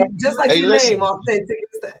 just like your name, Authentic.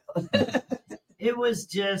 It was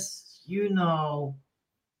just, you know,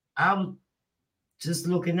 I was just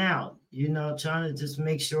looking out, you know, trying to just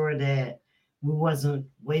make sure that we wasn't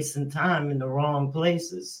wasting time in the wrong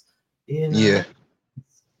places. You know? Yeah.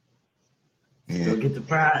 Still get the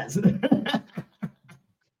prize.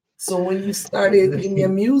 So when you started in your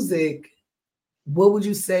music, what would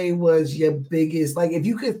you say was your biggest, like, if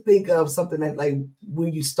you could think of something that, like, where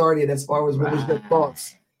you started as far as what was your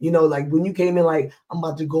thoughts, you know, like when you came in, like, I'm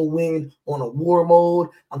about to go in on a war mode,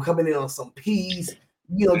 I'm coming in on some peace,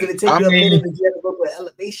 you know, did it take you a minute? Did you have to go through an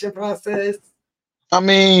elevation process? I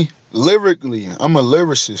mean, lyrically, I'm a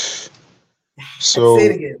lyricist. So,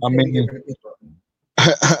 I'm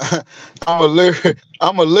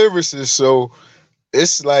a lyricist, so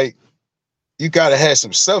it's like, you gotta have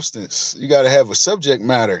some substance. You gotta have a subject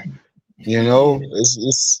matter. You know,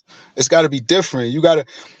 it's gotta be different. You gotta.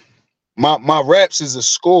 My raps is a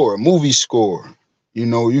score, a movie score. You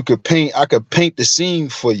know, I could paint the scene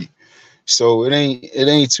for you. So it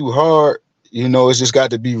ain't too hard. You know, it's just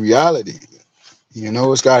got to be reality. You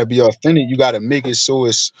know, it's got to be authentic. You got to make it so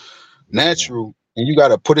it's natural, and you got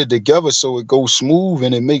to put it together so it goes smooth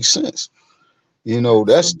and it makes sense. You know,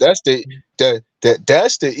 that's the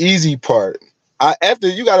easy part. After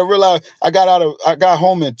you got to realize, I got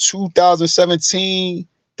home in 2017.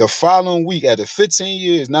 The following week, after 15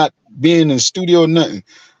 years not being in the studio, nothing,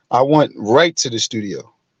 I went right to the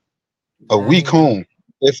studio. A week home,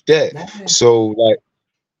 if that. So like,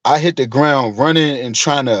 I hit the ground running and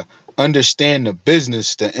trying to understand the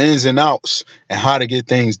business, the ins and outs, and how to get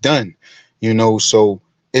things done. You know, so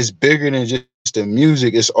it's bigger than just the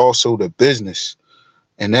music. It's also the business.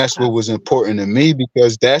 And that's what was important to me,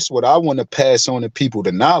 because that's what I want to pass on to people,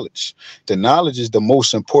 the knowledge. The knowledge is the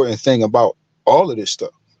most important thing about all of this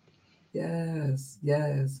stuff. Yes.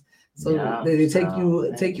 So did it take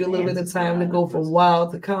you a little bit of time to go from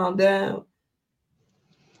wild to calm down?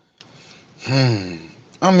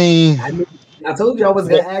 I mean, I told you I was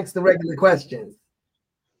gonna ask the regular questions.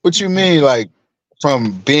 What you mean, like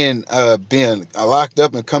from being locked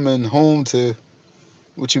up and coming home to?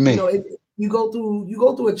 What you mean? You know, you go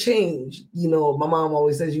through a change. You know, my mom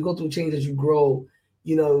always says you go through a change as you grow.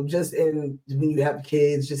 You know, just when you have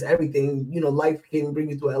kids, just everything. You know, life can bring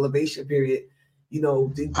you to an elevation period. You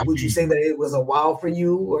know, would you say that it was a wow for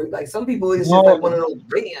you, or like some people it's just like one of those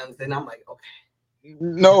bams? And I'm like, okay.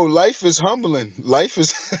 No, life is humbling. Life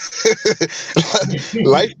is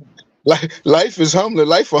life is humbling.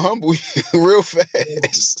 Life will humble you real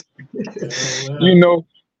fast. You know,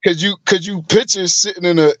 cause you picture sitting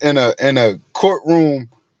in a courtroom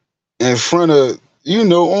in front of, you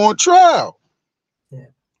know, on trial. Yeah.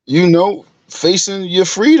 You know, facing your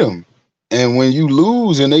freedom. And when you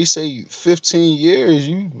lose and they say 15 years,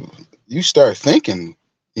 you start thinking,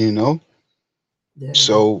 you know. Yeah.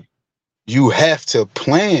 So you have to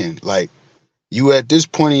plan. Like, you at this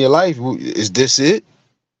point in your life, is this it?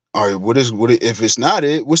 Or what if it's not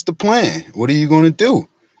it, what's the plan? What are you going to do?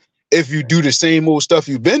 If you do the same old stuff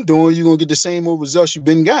you've been doing, you're going to get the same old results you've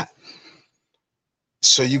been got.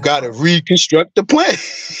 So you got to reconstruct the plan.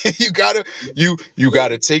 you got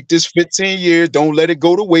to take this 15 years, don't let it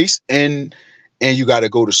go to waste, and you got to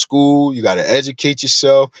go to school, you got to educate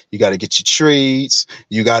yourself, you got to get your trades,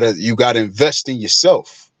 you got to invest in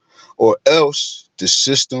yourself, or else the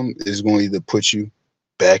system is going to either put you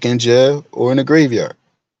back in jail or in a graveyard.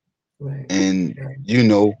 Right. And you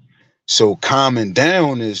know, so calming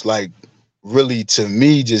down is like really, to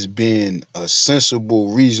me, just being a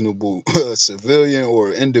sensible, reasonable civilian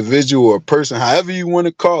or individual or person, however you want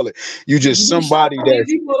to call it. You just somebody that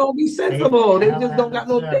people don't be sensible. They just don't got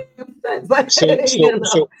no damn sense. Like,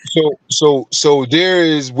 so there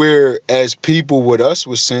is where, as people with us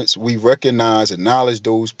with sense, we recognize, acknowledge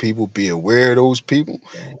those people, be aware of those people,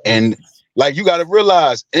 and like, you got to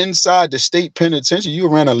realize, inside the state penitentiary, you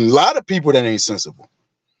around a lot of people that ain't sensible.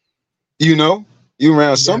 You know, you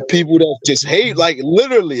around some people that just hate, like,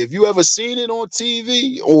 literally, if you ever seen it on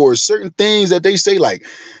TV or certain things that they say, like,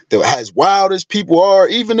 as wild as people are,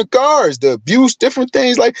 even the guards, the abuse, different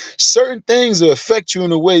things, like certain things will affect you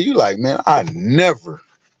in a way you like, man, I never,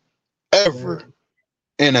 ever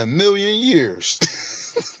in a million years,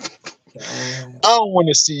 I don't want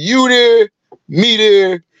to see you there, me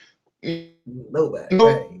there. Nobody.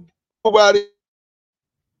 Nobody.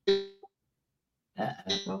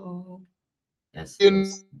 That's no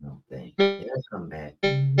thing. It'll come back.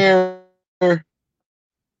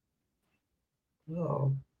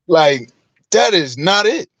 Like, that is not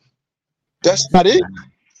it. That's not it.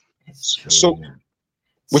 So,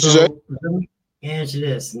 what you say? Let me answer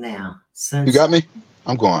this now. You got me?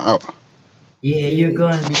 I'm going out. Yeah, you're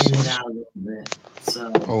going to be in and out a little bit.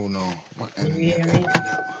 So. Oh no. Can you hear me?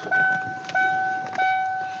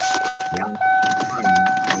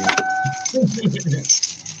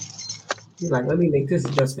 He's like, let me make this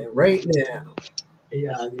adjustment right now.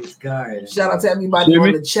 Yeah, these guys. Shout out to everybody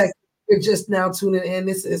on the check. You're just now tuning in.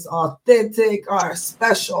 This is Authentic, our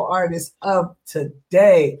special artist of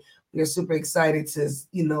today. We're super excited to,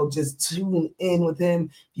 you know, just tune in with him.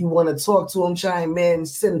 If you want to talk to him, chime in,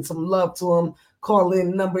 send some love to him. Call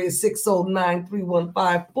in. Number is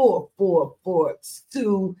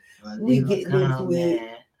 609-315-4442. We getting into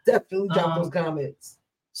it. Definitely drop those comments.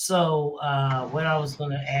 So what I was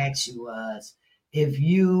going to ask you was, if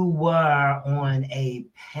you were on a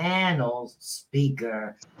panel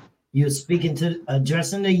speaker, you're speaking to,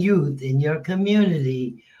 addressing the youth in your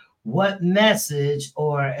community, what message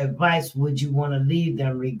or advice would you want to leave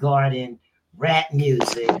them regarding rap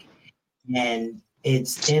music and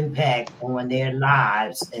its impact on their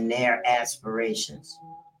lives and their aspirations?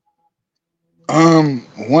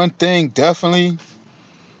 One thing definitely,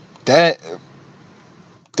 that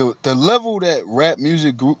the level that rap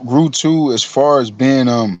music grew to, as far as being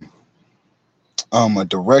a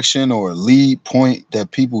direction or a lead point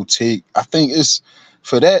that people take, I think it's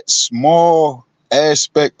for that small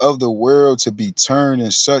aspect of the world to be turned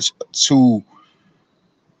in such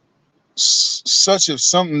of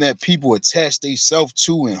something that people attach themselves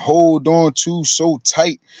to and hold on to so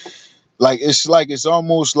tight. It's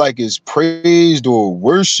almost like it's praised or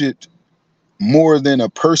worshipped more than a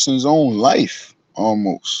person's own life,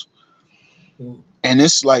 almost. And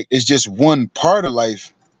it's like, it's just one part of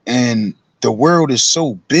life, and the world is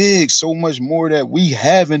so big, so much more that we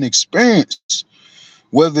haven't experienced,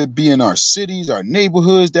 whether it be in our cities, our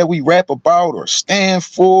neighborhoods that we rap about or stand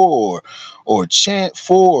for or chant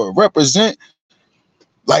for or represent.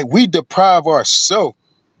 Like, we deprive ourselves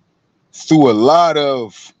through a lot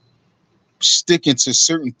of sticking to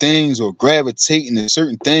certain things or gravitating to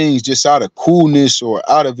certain things just out of coolness or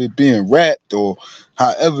out of it being rapped or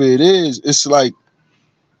however it is. It's like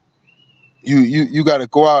you got to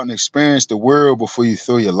go out and experience the world before you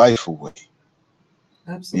throw your life away.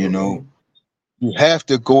 Absolutely. You know, you have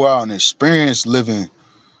to go out and experience living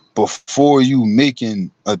before you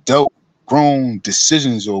making adult grown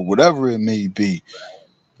decisions or whatever it may be.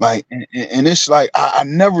 Like, and it's like I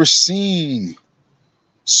never seen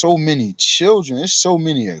so many children. There's so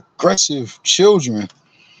many aggressive children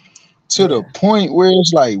to the point where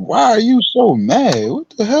it's like, why are you so mad? What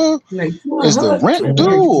the hell? Like, is the rent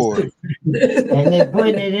due? Or? And they're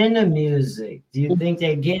putting it in the music. Do you think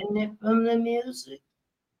they're getting it from the music?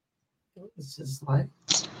 It's just like,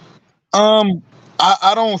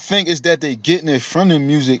 I don't think it's that they're getting it from the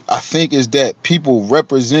music. I think it's that people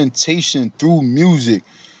representation through music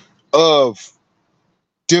of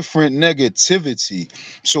different negativity.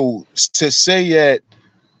 So to say that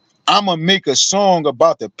I'm gonna make a song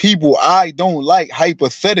about the people I don't like,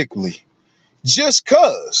 hypothetically, just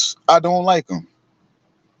cause I don't like them.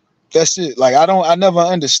 That's it. Like I never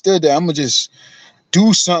understood that. I'm gonna just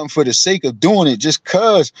do something for the sake of doing it, just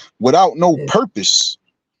cause, without no purpose.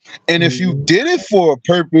 And if you did it for a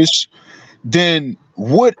purpose, then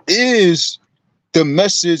what is the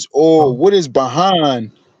message, or what is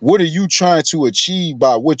behind? What are you trying to achieve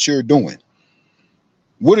by what you're doing?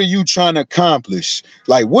 What are you trying to accomplish?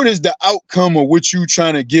 Like, what is the outcome of what you're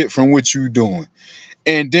trying to get from what you're doing?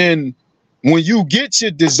 And then when you get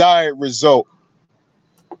your desired result,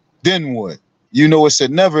 then what? You know, it's a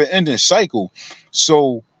never ending cycle.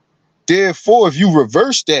 So therefore, if you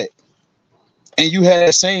reverse that and you had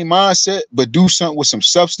that same mindset, but do something with some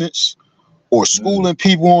substance, or schooling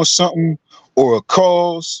people on something, or a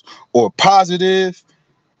cause, or positive,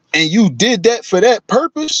 and you did that for that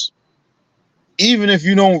purpose, even if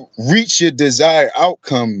you don't reach your desired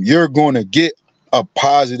outcome, you're going to get a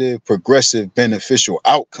positive, progressive, beneficial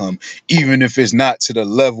outcome, even if it's not to the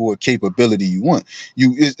level of capability you want.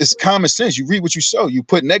 It's common sense. You reap what you sow. You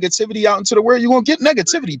put negativity out into the world, you're going to get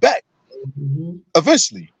negativity back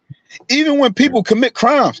eventually. Even when people commit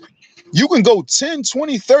crimes, you can go 10,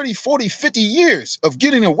 20, 30, 40, 50 years of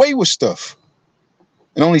getting away with stuff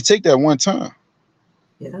and only take that one time.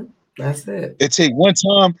 Yeah, that's it. It take one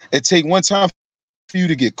time for you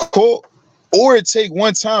to get caught, or it take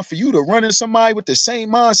one time for you to run into somebody with the same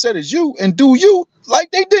mindset as you and do you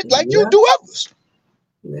like they did, like you do others.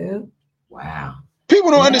 Yeah. Wow.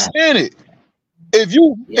 People don't understand it. If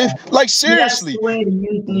like, seriously, that's the way the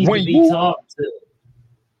youth need to be talked to.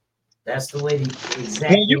 That's the way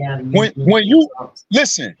when you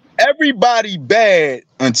listen, everybody bad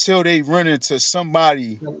until they run into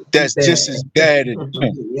somebody that's just as bad as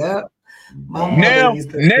them. Yeah. Now,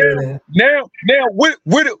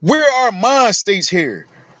 where are mind states here?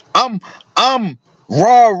 I'm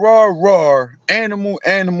raw, animal,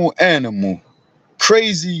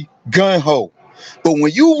 crazy, gun ho. But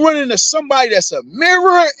when you run into somebody that's a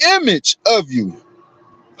mirror image of you,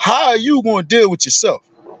 how are you going to deal with yourself?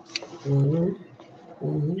 How you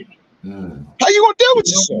gonna deal with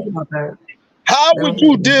yourself? How would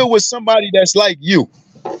you deal with somebody that's like you?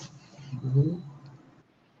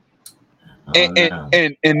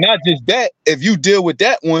 And not just that, if you deal with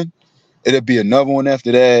that one, it'll be another one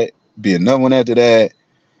after that, be another one after that.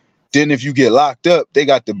 Then if you get locked up, they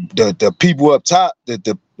got the people up top,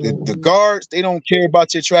 the guards, they don't care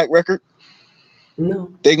about your track record.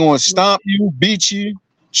 No. They gonna stomp you, beat you,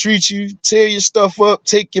 treat you, tear your stuff up,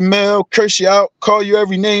 take your mail, curse you out, call you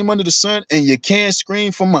every name under the sun, and you can't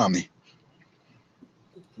scream for mommy.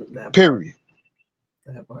 Period.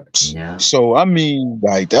 Yeah. So I mean,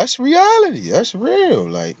 like, that's reality. That's real.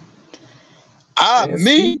 Like, I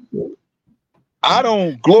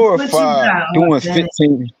don't glorify doing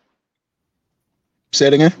 15. Say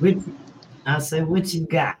it again. I said, what you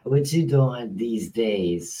got? What you doing these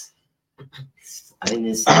days?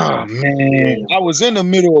 Oh man, I was in the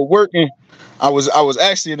middle of working. I was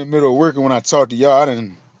actually in the middle of working when I talked to y'all. I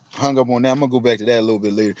didn't hung up on that. I'm gonna go back to that a little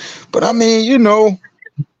bit later. But I mean, you know,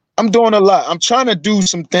 I'm doing a lot. I'm trying to do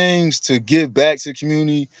some things to give back to the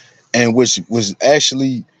community, and which was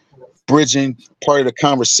actually bridging part of the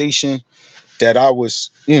conversation that I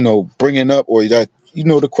was, bringing up, or that,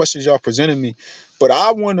 the questions y'all presented me. But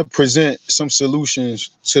I want to present some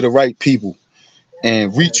solutions to the right people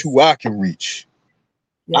and reach who I can reach.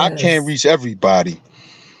 Yes. I can't reach everybody,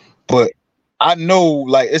 but I know,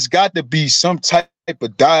 like, it's got to be some type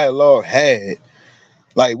of dialogue had.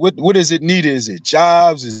 Like, what is it needed? Is it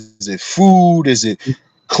jobs? Is it food? Is it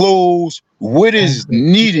clothes? What is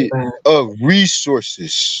needed of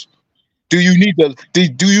resources Do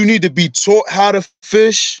you need to be taught how to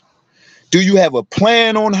fish? Do you have a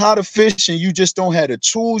plan on how to fish and you just don't have the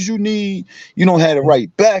tools you need? You don't have the right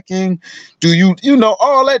backing? Do you know,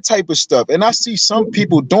 all that type of stuff? And I see some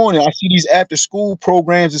people doing it. I see these after school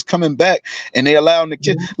programs is coming back and they allowing the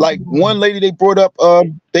kids, like one lady they brought up,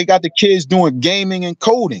 they got the kids doing gaming and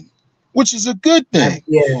coding, which is a good thing.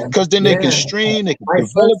 Because then they can stream, they can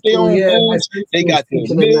develop their own games. They got their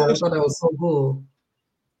I thought that was so cool.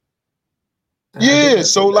 Yeah,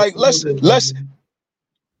 so like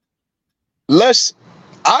let's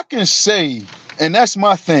I can say, and that's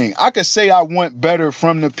my thing, I can say I want better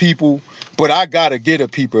from the people, but I gotta get the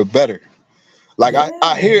people better. Like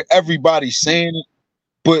I hear everybody saying it,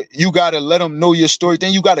 but you gotta let them know your story,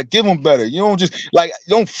 then you gotta give them better. You don't just like,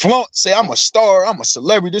 don't flaunt, say I'm a star, I'm a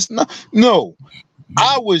celebrity. This no,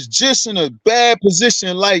 I was just in a bad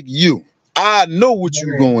position like you. I know what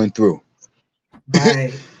you're going through.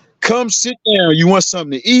 Right. Come sit down. You want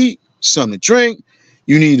something to eat, something to drink.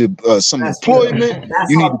 You need some employment.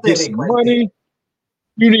 You need to get some money.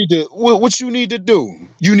 You need to, what you need to do?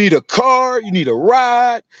 You need a car. You need a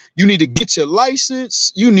ride. You need to get your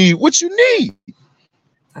license. You need what you need.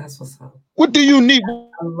 That's what's up. What do you need? I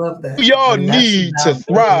love that. Y'all need to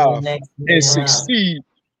thrive and succeed.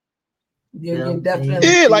 You're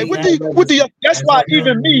definitely like what do y'all? That's why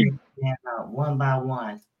even me. One by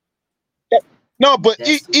one. No, but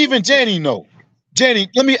even Jenny know. Jenny,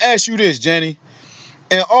 let me ask you this, Jenny.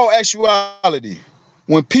 In all actuality,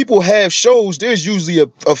 when people have shows, there's usually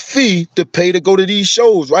a fee to pay to go to these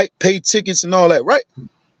shows, right? Pay tickets and all that, right?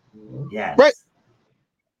 Yes. Right?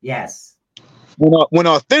 Yes. When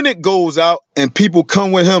Authentic goes out and people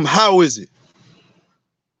come with him, how is it?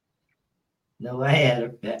 No, I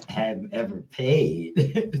have ever paid.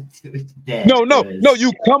 No.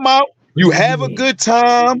 You come out, you have a good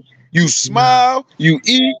time, you smile, you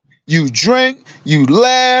eat, you drink, you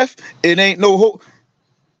laugh. It ain't no hope.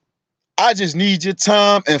 I just need your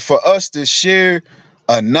time and for us to share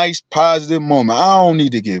a nice positive moment. I don't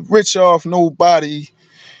need to get rich off nobody.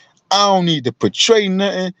 I don't need to portray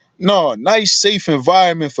nothing. No, nice, safe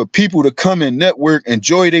environment for people to come and network,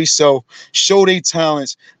 enjoy themselves, show their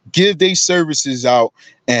talents, give their services out,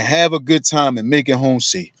 and have a good time and make it home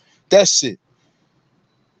safe. That's it.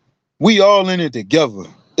 We all in it together.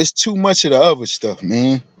 It's too much of the other stuff,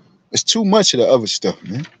 man. It's too much of the other stuff,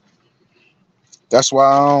 man. That's why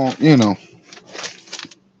I don't,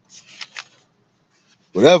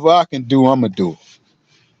 whatever I can do, I'm going to do.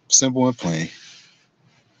 Simple and plain.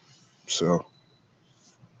 So.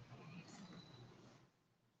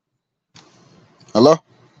 Hello?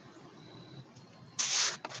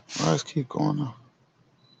 Let's keep going on.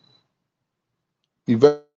 You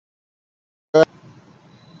better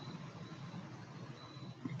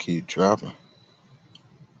keep dropping.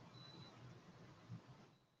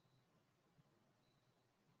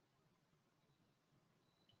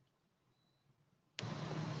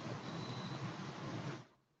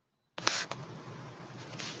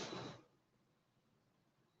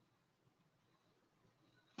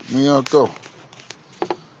 Where y'all go?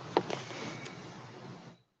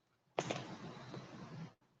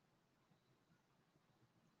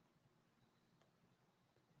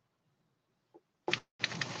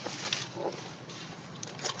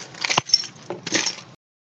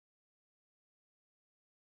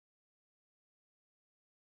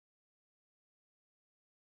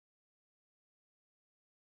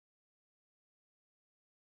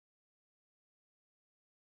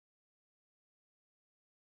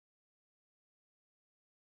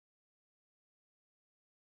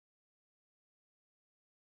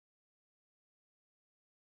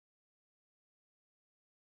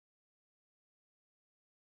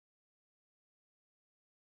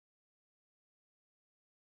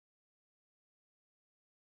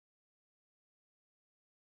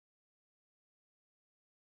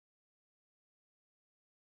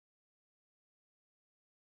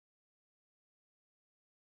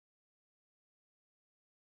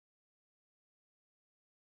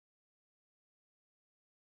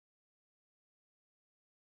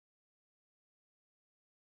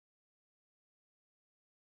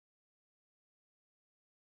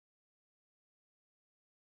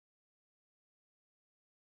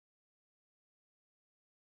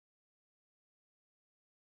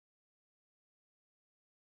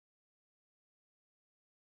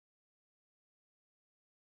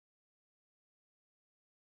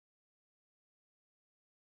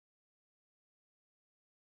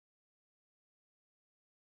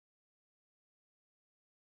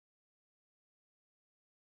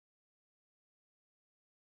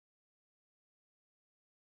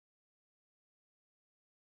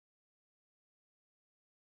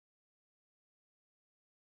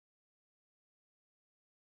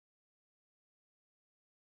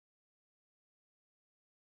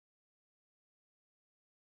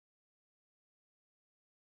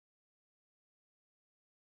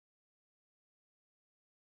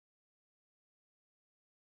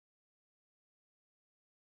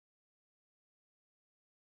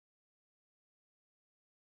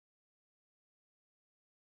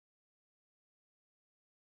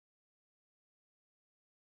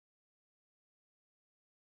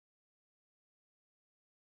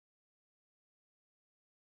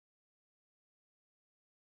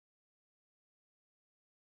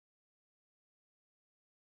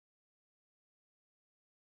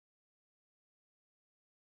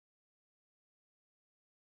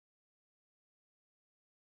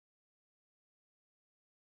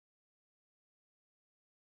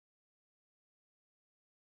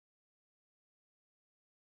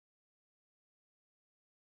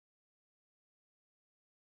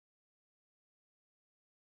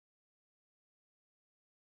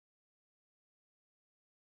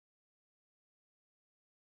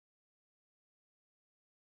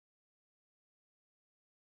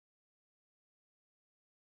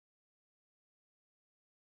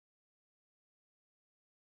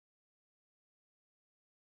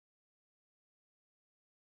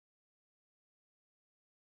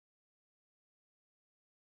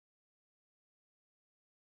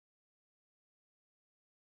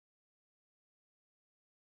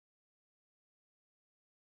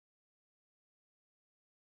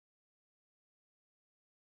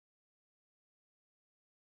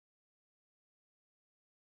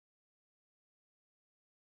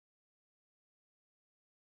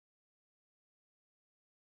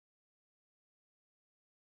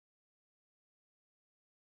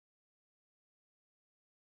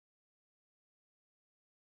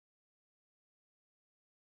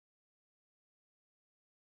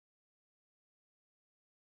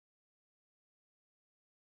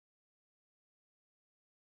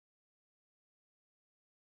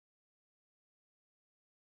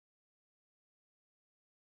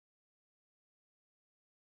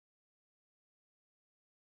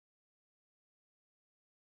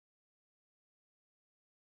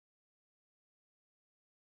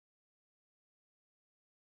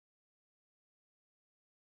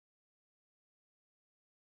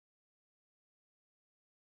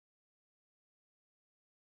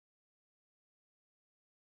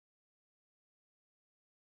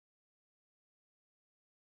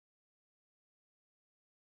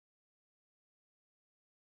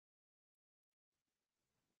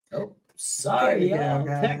 Oh, sorry, y'all.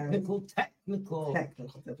 Guys. Technical. We're back.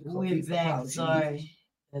 Apologies. Sorry.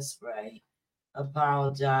 That's right.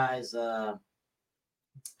 Apologize.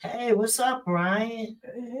 Hey, what's up, Brian?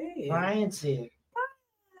 Hey. Brian's here.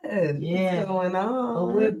 Yeah. What's going on?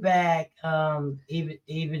 But we're back. Even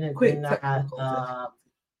if we're not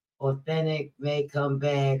authentic, may come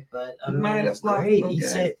back, but I mean, it's great. He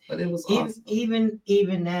said, but it was awesome. Even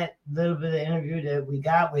that little bit of interview that we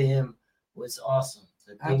got with him was awesome.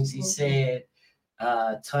 The things he said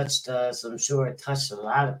touched us. I'm sure it touched a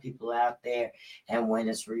lot of people out there. And when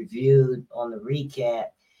it's reviewed on the recap,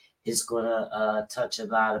 it's gonna touch a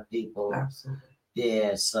lot of people. Absolutely.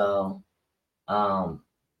 Yeah. So,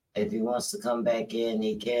 if he wants to come back in,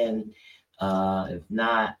 he can. If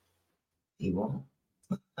not, he won't.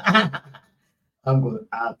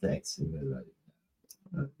 I'll text him.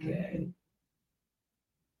 Okay.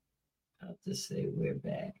 I'll just say we're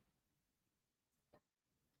back.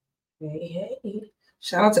 Hey.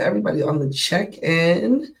 Shout out to everybody on the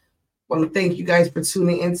check-in. Want to thank you guys for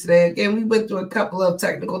tuning in today. Again, we went through a couple of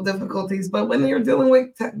technical difficulties, but when you're dealing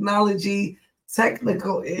with technology,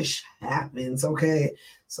 technical-ish happens, okay?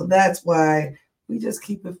 So that's why we just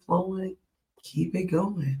keep it flowing, keep it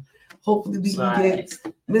going. Hopefully we can get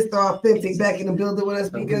Mr. Authentic back in the building with us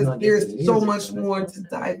because there's so much more to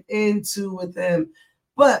dive into with him.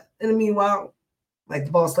 But in the meanwhile, like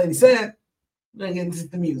the boss lady said, we're going to get into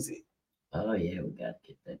the music. Oh, yeah, we got to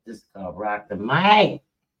get that. This is called Rock the Mic.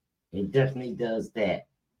 It definitely does that.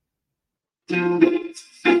 I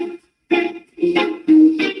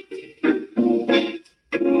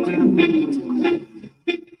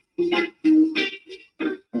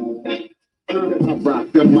rock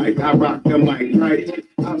the mic, right? I rock the mic, right?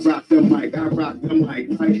 I rock the mic,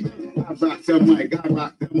 I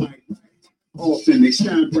rock the mic. Often they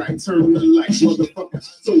shine bright, turn the lights, motherfucker. I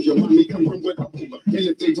told your mommy come from with a Uber. And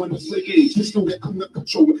if they want to play games, just know that I'm the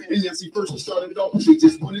controller. And as he first started off, they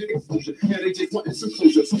just wanted exposure. Now they just wanted some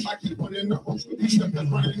closure. So I keep running the holster. These suckers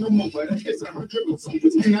running them over. That hits 100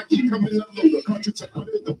 soldiers. And I keep coming up lower. Cartridge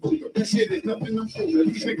under the folder. That shit is nothing I'm older.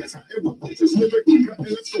 These niggas out here with posters. Lyrically cutting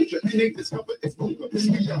the sculpture. And they discover it's over. This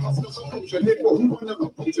be a hustler culture. They for who wanna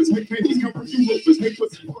oppose us. Make pennies come from you loafers. Make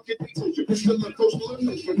pussy fuck it, they told you. It's still a coastal and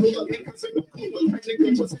no for no luck. Ain't considered. Big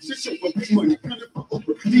money, kind of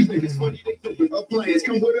over. These niggas funny, they think appliance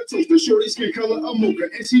come with a toaster. Shorty skin color a mocha,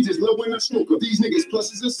 and she just love when I stroke her. These niggas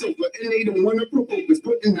pluses a sofa, and they don't wanna provoke us.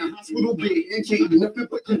 Put in the hospital bed and can't do nothing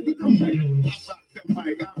but come back. I rock the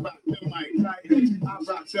mic, I rock the mic, right? I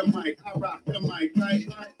rock the mic, right?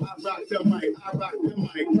 I rock the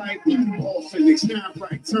mic, right? All Phoenix shine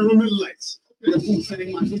bright, turn on the lights. The Wu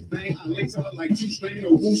saying my two bang, I lace her like two string,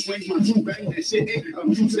 or Wu swing my two bang, that shit ain't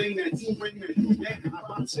you saying that two ring, that two bang. I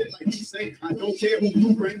pop shit like you say, I don't care who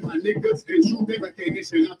you bring, my niggas and true big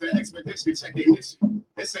recognition, not the expedition, check ignition.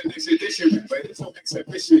 It's an exhibition, but it's no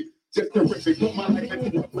exhibition. Just terrific, put my life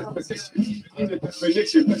into a position. In the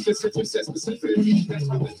definition, but this is just specific. That's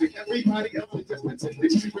realistic. Everybody else is just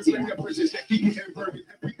statistics. Respect the bridges that keep you inverted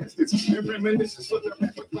every instance. And reminiscence for the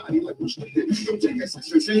rapid body like restricted. Don't take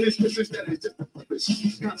assistance in this business that is just a purpose.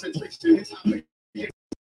 Concentration is how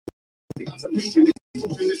observation is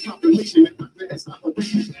compilation and it's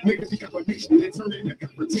operation. Niggas be combination, they turn into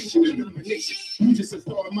confrontation and domination. You just a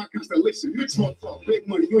star in my constellation. Small talk, big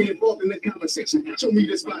money, you ain't involved in the conversation. Show me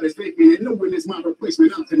this spot is vacant and knowing it's my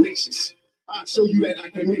replacement. I'm tenacious. I'll show you that I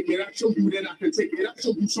can make it. I'll show you that I can take it. I'll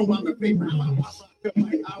show you so I'm the favorite. I rock the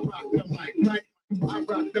mic, right? I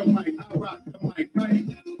rock the mic, right? I rock the mic, right?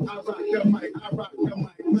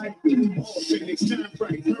 All Phoenix shine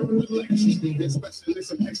bright, turn the lights. This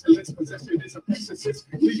specialist of excellence, possession is a exorcist.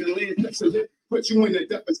 Leaving land desolate, put you in a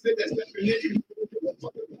deficit. That's definite.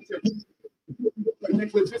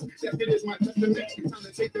 Negligence, yes, it is my testament. Time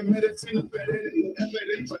to take the medicine, I'm better than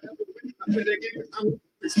evidence forever. I better get I'm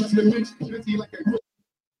expressing mentality like a group.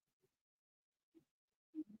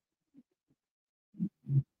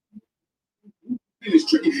 It's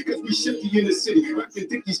tricky because we shifty in the city. Rockin'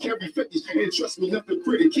 dickies, carry 50s, and trust me, nothing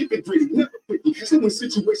pretty. Keep it gritty, never quicky. So when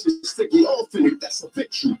situations sticky, all fitting, that's a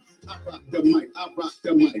victory. I rock the mic, right? I rock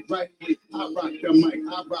the mic, right? I rock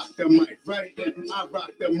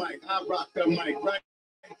the mic, right?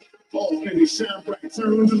 All finish shine bright,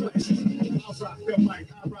 turn on the lights. I rock the mic,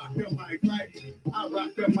 right? I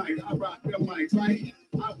rock the mic, right? I rock the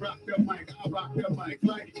mic,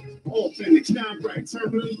 right? All finish shine bright, turn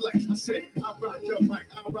on the lights. I said, I rock the mic,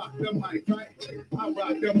 right? I rock the mic, right? I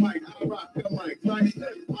rock the mic,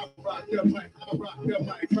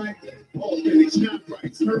 right? All finish shine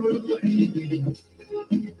bright, turn on the lights.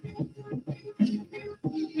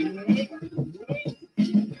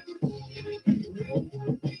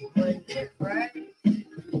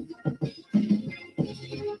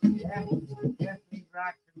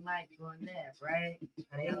 that, right?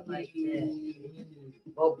 How y'all like that?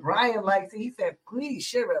 Well, Brian likes it. He said, please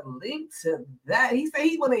share a link to that. He said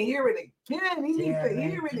he want to hear it again. He needs to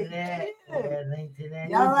hear it again. Link to that.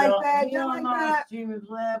 Y'all like that? Y'all like that? Streaming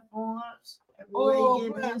platforms.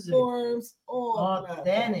 All platforms. All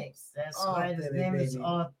Authentics. That's right. His name is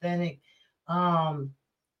Authentic. I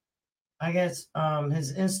guess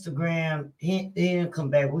his Instagram, he didn't come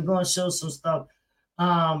back. We're gonna show some stuff.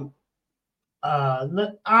 Look,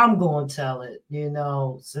 I'm gonna tell it,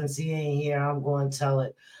 since he ain't here, I'm gonna tell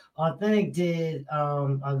it. Authentic did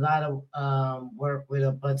a lot of work with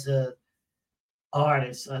a bunch of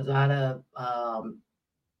artists, a lot of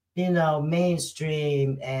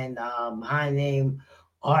mainstream and high name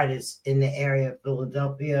artists in the area of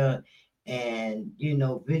Philadelphia, and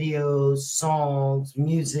videos, songs,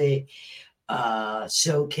 music,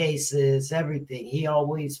 showcases, everything. He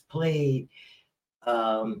always played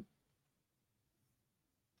the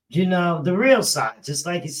real side. Just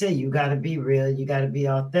like you said, you got to be real, you got to be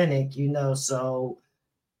authentic, so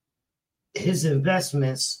his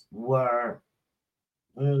investments were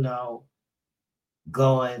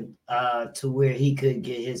going to where he could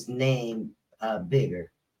get his name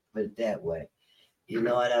bigger, put it that way. You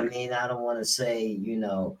know what I mean? I don't want to say,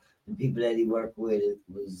 the people that he worked with, it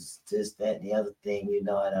was this, that, and the other thing. You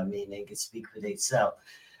know what I mean? They can speak for themselves.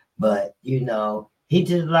 But, he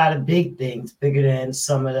did a lot of big things, bigger than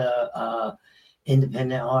some of the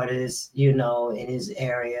independent artists, in his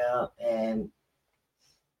area. And,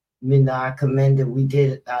 I commend it. We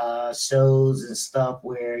did shows and stuff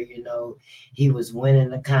where, he was winning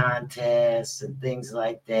the contests and things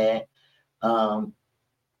like that.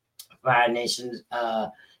 Fire Nation,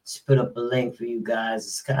 she put up a link for you guys.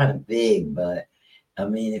 It's kind of big, but I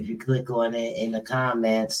mean, if you click on it in the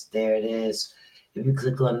comments, there it is. If you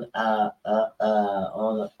click on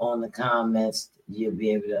the comments, you'll be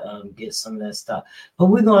able to get some of that stuff. But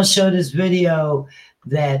we're gonna show this video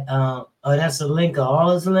that that's a link of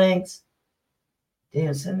all his links.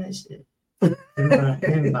 Damn, send that shit in my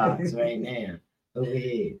inbox right now. Over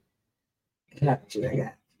here. Got you.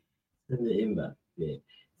 In the inbox. Yeah.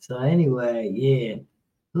 So anyway, yeah.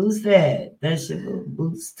 Who's that? That's your little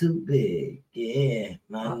boots too big. Yeah,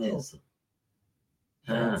 my nizzle.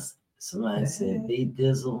 Somebody said, be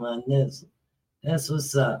dizzle my nizzle. That's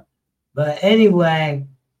what's up. But anyway,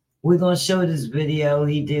 we're gonna show this video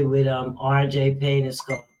he did with RJ Payne. It's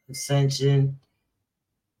called Ascension.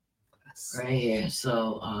 Right here.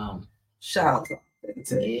 So shout out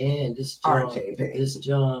to this RJ Payne. This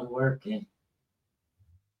John working.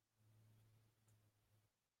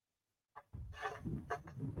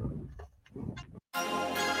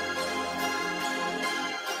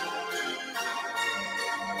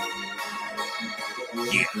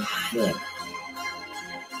 Yeah.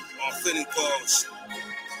 Authentic pause.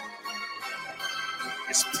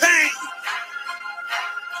 It's pain.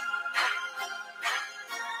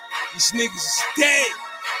 These niggas is dead.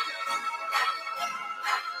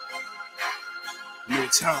 No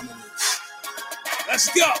time in this. Let's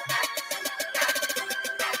go.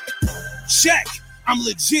 Check. I'm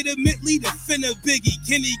legitimately the finna Biggie,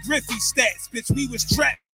 Kenny Griffey stats. Bitch, we was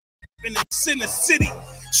trapped in the center city.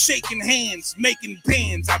 Shaking hands, making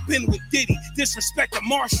bands. I've been with Diddy. Disrespect the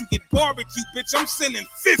Marshall, get barbecue, bitch. I'm sending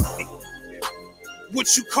 50.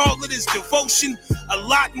 What you call it is devotion. A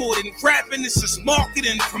lot more than rapping. This is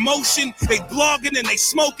marketing, promotion. They blogging and they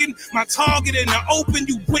smoking. My target in the open.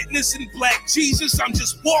 You witnessing Black Jesus. I'm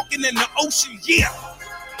just walking in the ocean. Yeah.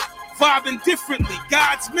 Vibing differently.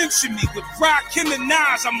 God's mentioned me. With Rakim and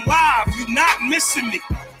Nas, I'm live. You not missing me.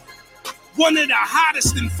 One of the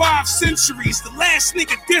hottest in 5 centuries. The last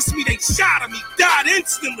nigga dissed me, they shot him, he died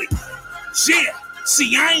instantly. Yeah,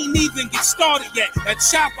 see, I ain't even get started yet. A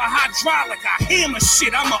chopper hydraulic, I hammer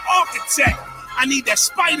shit, I'm an architect. I need that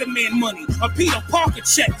Spider-Man money, a Peter Parker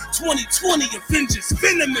check. 2020 Avengers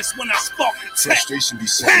venomous when I spark the tech. Frustration be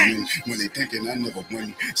setting in when they thinking I never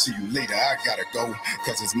win. See you later, I gotta go,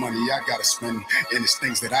 cause it's money I gotta spend. And it's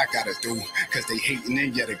things that I gotta do, cause they hating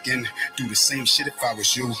in yet again. Do the same shit if I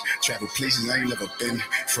was you. Travel places I ain't never been.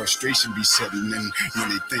 Frustration be setting in when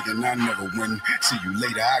they thinking I never win. See you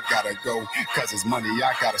later, I gotta go, cause it's money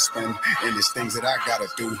I gotta spend. And it's things that I gotta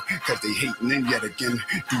do, cause they hating in yet again.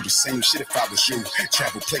 Do the same shit if I was you.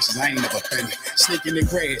 Travel places I ain't never been. Snaking the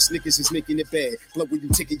grass, niggas is making it bad. Blood when you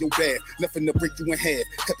taking your bag. Nothing to break you in half.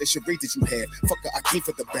 Cut the charade that you had. Fucker, I came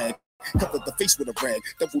for the bag. Cover the face with a rag.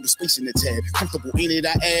 Double the space in the tab. Comfortable, ain't it?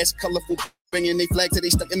 I ass. Colorful. Banging they flag till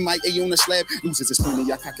they stuck in my A on the slab. Losers is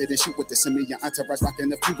funny, I cock it and shoot with the semi. Your entourage rocking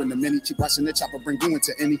the few in the mini. Keep watching the chopper, bring you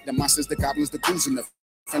into any. The monsters, the goblins, the ghouls, and the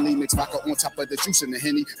Friendly mix vodka on top of the juice in the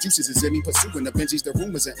Henny. Juices is in me, pursuing the Benjis, the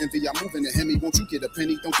rumors of envy. I'm moving the Hemi. Won't you get a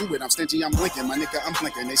penny? Don't do it. I'm stingy. I'm blinking. My nigga, I'm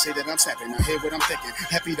blinking. They say that I'm snapping. I hear what I'm thinking.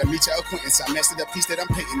 Happy to meet your acquaintance. I mastered the piece that I'm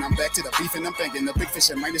painting. I'm back to the beef and I'm banging. The big fish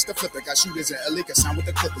and minus the flipper. Got shooters in LA. Sign with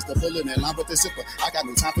the clippers. The bullet in line with the zipper. I got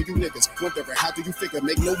no time for you niggas. Wondering how do you figure?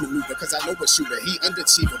 Make no maneuver. Cause I know a shooter. He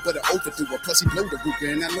underachiever, but an overdoer. Plus he blow the roofer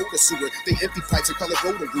and I know the sewer. They empty pipes and color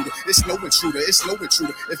roller rooter. It's no intruder. It's no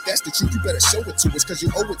intruder. If that's the truth, you better show it to us. Cause you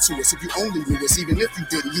owe it to us. If you only knew us, even if you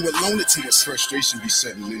didn't, you would loan it to us. Frustration be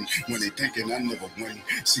setting in when they thinking I never win.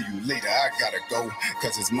 See you later, I gotta go.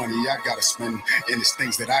 Cause it's money I gotta spend. And it's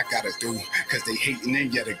things that I gotta do. Cause they hating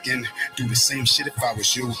in yet again. Do the same shit if I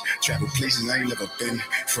was you. Travel places I ain't never been.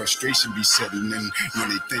 Frustration be setting in when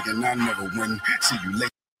they thinking I never win. See you later.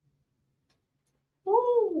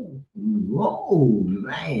 Whoa,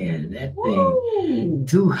 man, that thing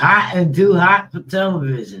too hot for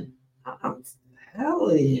television.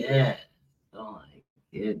 Hell yeah. Oh my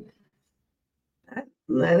goodness.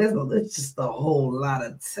 Man, it's just a whole lot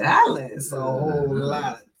of talent. It's a whole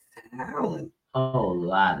lot of talent. Whole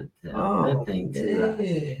lot of talent. That thing too hot.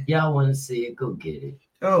 Y'all want to see it? Go get it.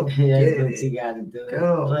 Oh, That's what you gotta do.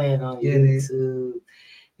 Play it on YouTube.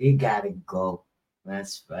 You gotta go.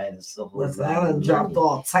 That's right. It's a whole Listen, I done dropped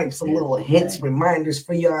all types of little hints, reminders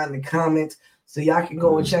for y'all in the comments. So y'all can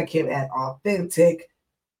go and check him at authentic_bars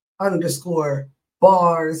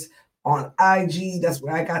on IG. That's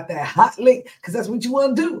where I got that hot link, because that's what you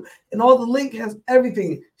want to do. And all the link has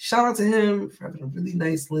everything. Shout out to him for having a really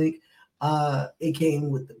nice link. It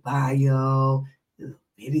came with the bio, the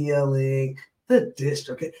video link, the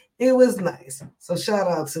district. It was nice. So shout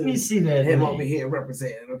out to him over here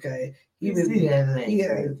representing, okay? Listen,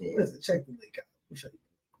 check the link out. Let me show you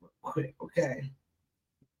real quick, okay?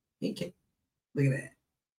 He can look at that.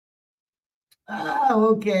 Oh,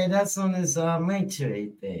 okay. That's on his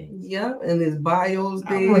Linktree thing. Yeah, and his bio's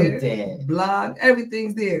there. Blog,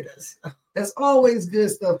 everything's there. That's always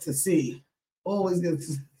good stuff to see. Always good to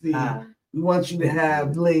see. We want you to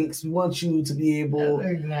have links. We want you to be able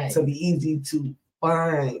to be easy to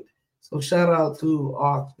find. So shout out to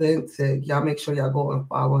Authentic. Y'all make sure y'all go and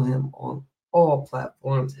follow him on all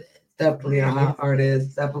platforms. Definitely a hot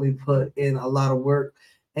artist. Definitely put in a lot of work.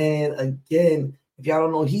 And again, if y'all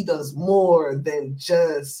don't know, he does more than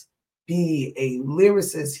just be a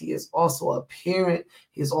lyricist. He is also a parent.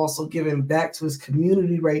 He's also giving back to his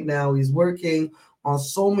community right now. He's working on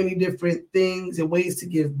so many different things and ways to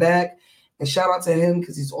give back. And shout out to him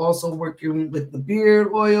because he's also working with the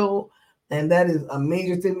beard oil. And that is a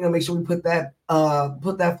major thing. We're gonna make sure we put that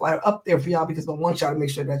flyer up there for y'all, because I want y'all to make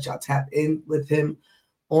sure that y'all tap in with him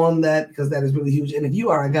on that, because that is really huge. And if you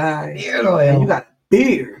are a guy and you got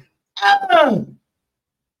beard,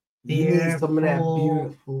 you need some of that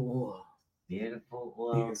beautiful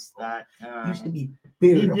oils.com. You should be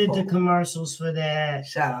beautiful. He did the commercials for that.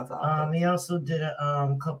 Shout out to he also did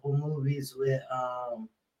a couple movies with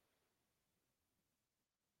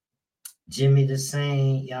Jimmy the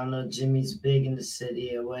Saint. Y'all know Jimmy's big in the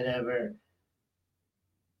city or whatever.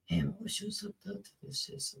 Damn, I wish you was hooked up to this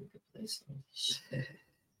shit so we could play some shit.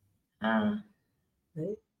 I'm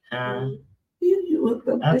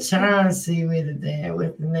trying to see what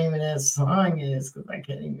the name of that song is, because I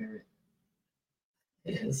can't even remember.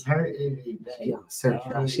 It's hurting me. She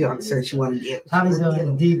on search. She want to get. I was doing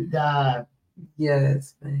a deep dive.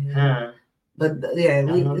 Yes, man. But yeah,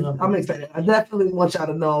 I'm excited. I definitely want y'all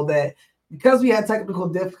to know that because we had technical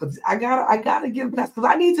difficulties, I gotta give that, because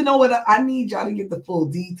I need to know I need y'all to get the full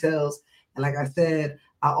details. And like I said,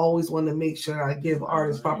 I always want to make sure I give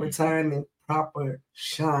artists proper time and proper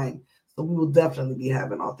shine. So we will definitely be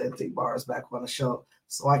having Authentic Bars back on the show,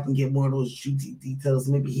 so I can get more of those juicy details.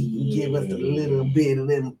 Maybe he can give us a little bit of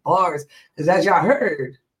them bars, because as y'all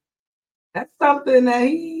heard, that's something that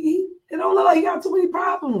he don't look like he got too many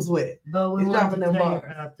problems with. But we're dropping them bars.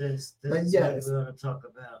 About this but is yes, what we're going to talk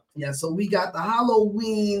about. Yeah, so we got the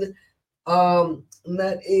Halloween.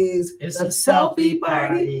 That is it's a selfie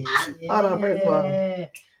party. Hold on, first of all.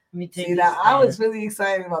 Let me see that. I was really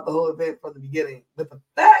excited about the whole event from the beginning, but the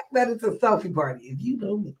fact that it's a selfie party, if you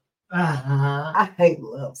know me, I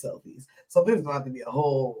love selfies. So this is about to be a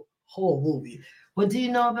whole movie. Well, do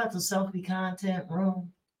you know about the selfie content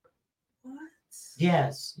room? What?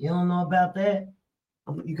 Yes, you don't know about that?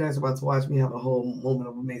 You guys are about to watch me have a whole moment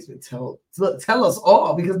of amazement. Tell us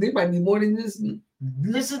all, because there might be more than this.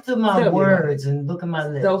 Listen to my words and look at my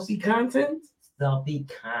lips. Selfie content? Selfie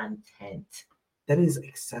content. That is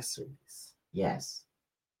accessories. Yes.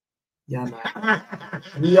 Yeah,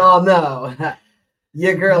 we all know.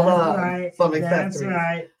 Your girl loves some accessories. That's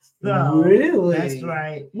right. So, really? That's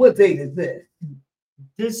right. What date is this?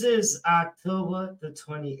 This is October the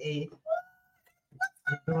 28th.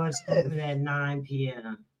 The doors open at 9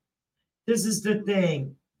 p.m. This is the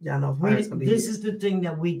thing. Y'all know this is the thing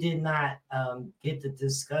that we did not get to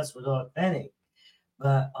discuss with Authentic.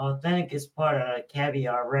 But Authentic is part of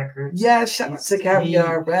Caviar Records. Yeah, shout out to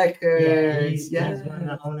Caviar Records. Yeah, he's one of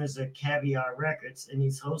the owners of Caviar Records, and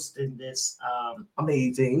he's hosting this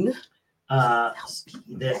amazing.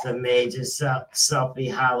 There's a major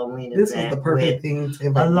selfie Halloween this event. This is the perfect thing to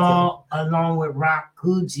along with Rock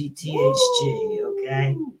Coogee THG,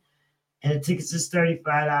 okay? And the tickets is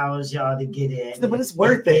 $35, y'all, to get in. But it's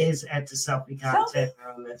worth it. It is at the Selfie Content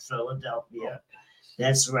Room in Philadelphia.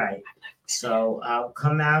 That's right. So I'll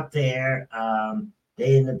come out there.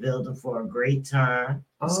 They in the building for a great time.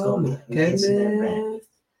 It's gonna be an amazing event.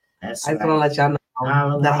 That's right. I just want to let y'all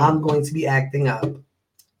know that I'm going to be acting up.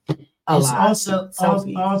 Also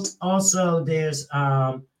there's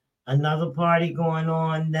another party going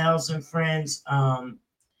on, Nels and Friends, and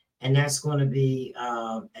that's going to be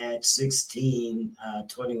at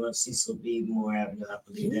 1621 Cecil B. Moore Avenue. I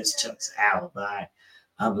believe that's Chuck's alibi.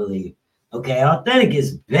 I believe. Okay, Authentic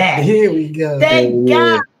is back. Here we go. Thank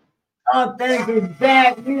God. Authentic is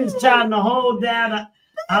back. We was trying to hold down.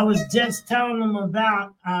 I was just telling them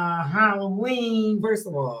about Halloween. First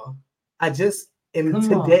of all, I just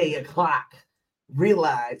today o'clock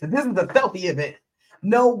realized that this is a selfie event.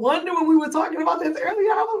 No wonder when we were talking about this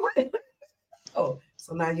earlier, I was like, oh,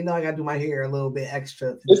 so now you know I gotta do my hair a little bit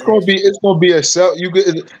extra. It's gonna be it's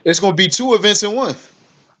gonna be two events in one.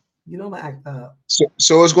 You don't act up.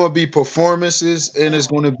 So it's gonna be performances and it's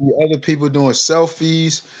gonna be other people doing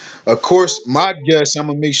selfies. Of course, my guests, I'm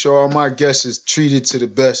gonna make sure all my guests is treated to the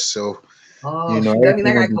best. So you know, I mean,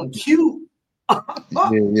 I gotta come cute.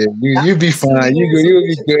 You be fine. You'll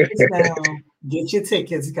be good. Get your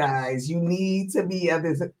tickets, guys. You need to be at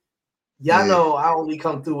this. Y'all know I only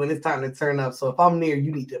come through when it's time to turn up. So if I'm near,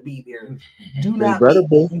 you need to be there. Do not beat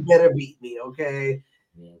me. You better beat me, okay?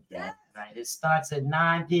 Yeah, right. It starts at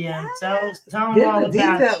 9 p.m. Tell them all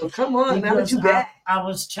about it. Come on, now that you back. I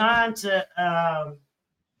was trying to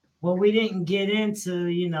well, we didn't get into,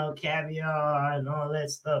 you know, Caviar and all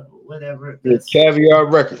that stuff, or whatever. The Caviar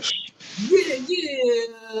Records.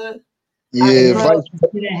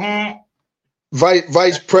 Yeah.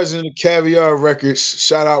 Vice President of Caviar Records.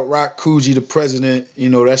 Shout out Rock Coogee, the president. You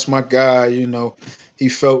know, that's my guy. You know, he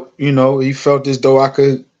felt as though I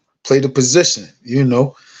could play the position, you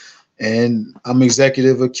know. And I'm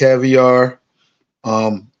executive of Caviar,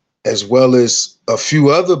 as well as a few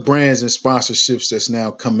other brands and sponsorships that's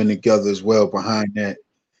now coming together as well behind that.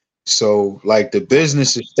 So, like, the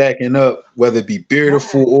business is stacking up, whether it be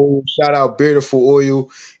Beautiful Oil, shout out Beautiful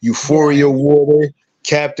Oil, Euphoria Water,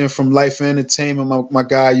 Captain from Life Entertainment, my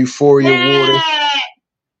guy, Euphoria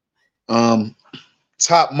Water,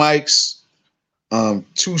 Top Mics,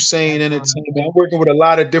 Toussaint Entertainment. I'm working with a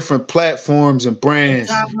lot of different platforms and brands.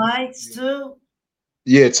 Top Mics too?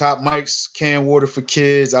 Yeah, Top Mics, Can Water for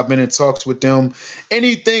Kids. I've been in talks with them.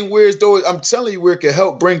 Anything where as though I'm telling you where it can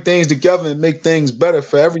help bring things together and make things better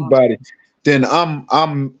for everybody, then I'm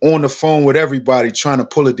on the phone with everybody trying to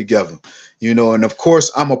pull it together. You know, and of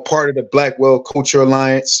course I'm a part of the Blackwell Culture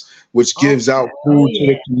Alliance, which gives out food to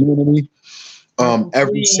the community.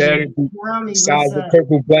 Every Saturday, besides the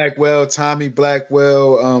Purple Blackwell, Tommy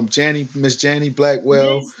Blackwell, Miss Janny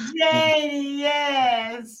Blackwell. Miss Janny,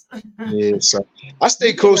 yes. Yeah, so I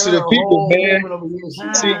stay close to the people,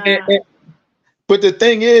 man. See, but the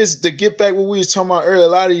thing is, to get back what we was talking about earlier, a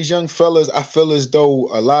lot of these young fellas, I feel as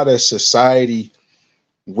though a lot of society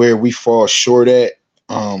where we fall short at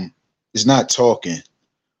is not talking.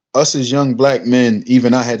 Us as young black men,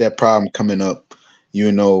 even I had that problem coming up.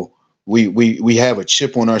 You know, we have a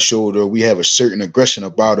chip on our shoulder. We have a certain aggression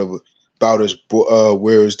about us,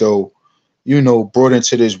 whereas though, you know, brought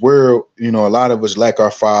into this world, you know, a lot of us lack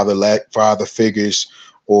father figures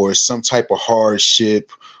or some type of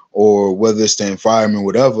hardship, or whether it's the environment,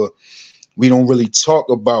 whatever. We don't really talk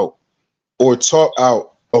about or talk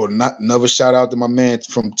out. Oh, not another shout out to my man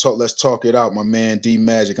from Let's Talk It Out, my man D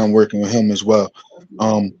Magic. I'm working with him as well.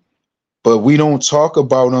 But we don't talk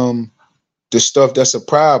about the stuff that's a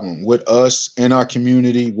problem with us in our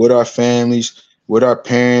community, with our families, with our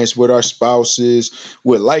parents, with our spouses,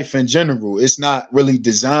 with life in general. It's not really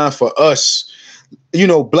designed for us, you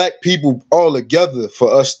know, black people all together,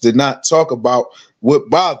 for us to not talk about what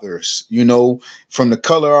bothers, you know. From the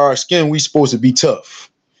color of our skin, we supposed to be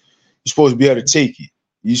tough. You're supposed to be able to take it.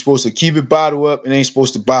 You're supposed to keep it bottled up. It ain't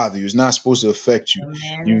supposed to bother you. It's not supposed to affect you. A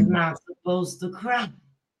man is not supposed to cry.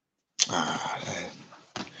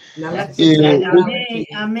 Now,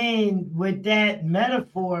 I mean, with that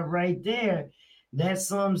metaphor right there, that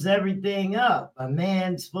sums everything up. A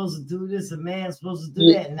man's supposed to do this, a man's supposed to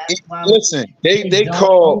do that, and that's why. Listen, they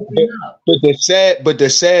call, but the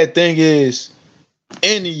sad thing is,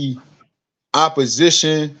 any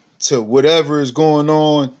opposition to whatever is going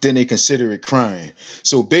on, then they consider it crime.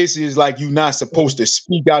 So basically, it's like you're not supposed to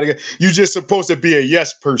speak out again. You're just supposed to be a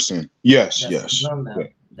yes person. Yes.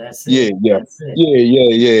 That's it. Yeah.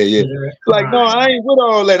 Like, no, I ain't with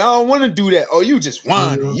all that. I don't want to do that. Oh, you just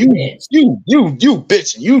whining. You bitching. You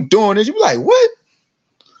doing this. You be like, what?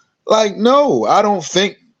 Like, no, I don't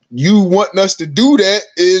think you wanting us to do that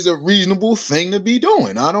is a reasonable thing to be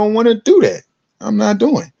doing. I don't want to do that. I'm not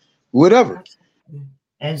doing whatever.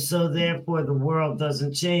 And so therefore the world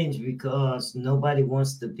doesn't change because nobody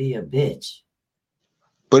wants to be a bitch.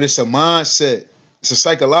 But it's a mindset. It's a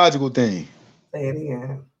psychological thing.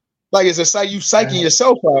 Like it's a you psyching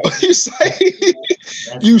yourself out. You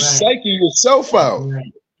psyching yourself out.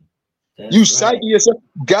 You psyching yourself.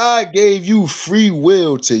 God gave you free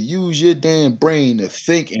will to use your damn brain to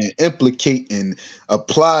think and implicate and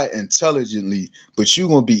apply intelligently, but you're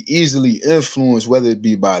gonna be easily influenced, whether it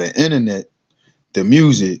be by the internet, the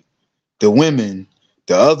music, the women,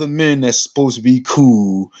 the other men that's supposed to be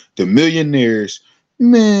cool, the millionaires.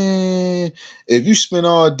 Man, if you spend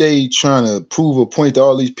all day trying to prove a point to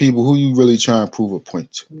all these people, who you really trying to prove a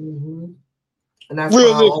point to? Mm-hmm. And that's why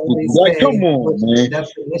I always say, come on, man.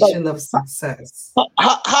 Definition of success.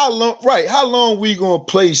 How long? Right? How long we gonna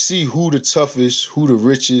play? See who the toughest, who the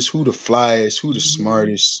richest, who the flyest, who the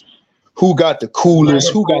smartest, who got the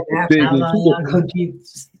coolest, who got the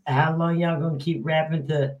biggest. How long y'all gonna keep rapping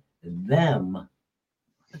to them?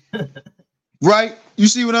 Right? You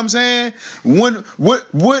see what I'm saying?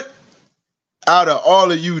 What out of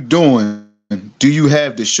all of you doing do you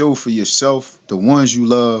have to show for yourself, the ones you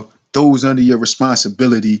love, those under your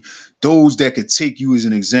responsibility, those that could take you as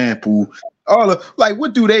an example? All of, like,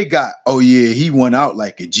 what do they got? Oh yeah, he went out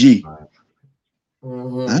like a G.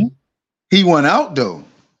 Mm-hmm. Huh? He went out though.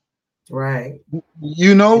 Right.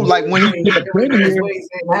 You know, like when he didn't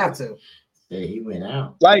have to. Yeah, he went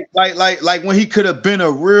out. Like when he could have been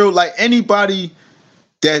a real, like anybody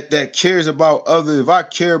that cares about other. If I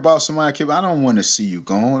care about somebody, I don't want to see you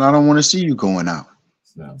going. I don't want to see you going out.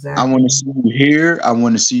 Exactly. I want to see you here. I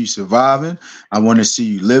want to see you surviving. I want to see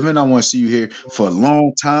you living. I want to see you here for a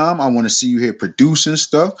long time. I want to see you here producing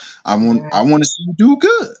stuff. I want to see you do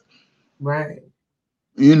good. Right.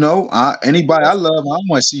 You know, anybody I love, I don't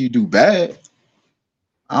want to see you do bad.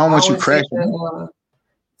 I don't want you crashing.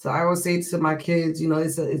 So I always say to my kids, you know,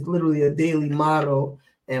 it's literally a daily motto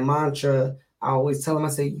and mantra. I always tell them, I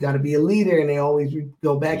say, you got to be a leader. And they always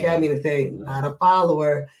go back at me and say, not a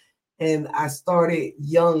follower. And I started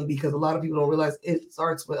young because a lot of people don't realize it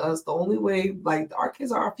starts with us. The only way, like, our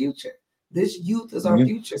kids are our future. This youth is our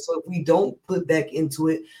future. So if we don't put back into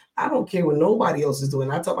it, I don't care what nobody else is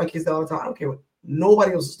doing. I tell my kids that all the time. I don't care what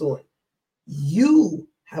nobody else is doing. You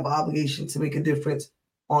have an obligation to make a difference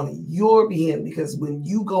on your behalf, because when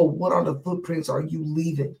you go, what are the footprints are you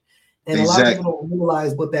leaving? And a lot of people don't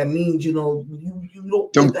realize what that means. You know, you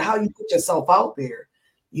don't how you put yourself out there,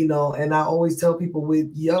 you know. And I always tell people,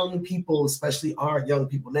 with young people, especially our young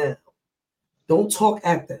people now, don't talk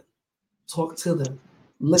at them, talk to them,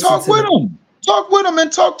 listen talk to with them. Talk with them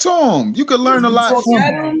and talk to them. You can learn a lot from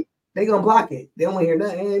them. They're gonna block it. They don't want to hear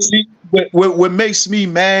nothing. See, what makes me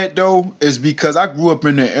mad though is because I grew up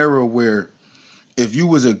in an era where if you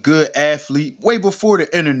was a good athlete, way before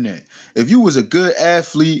the internet, if you was a good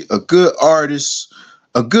athlete, a good artist,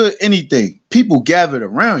 a good anything, people gathered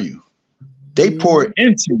around you. They poured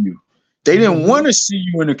into you. They didn't want to see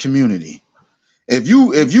you in the community. If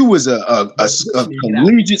you was a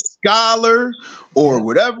collegiate scholar or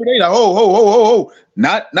whatever, they like, oh,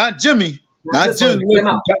 not Jimmy, not Jimmy.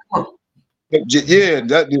 Yeah,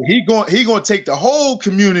 he gonna take the whole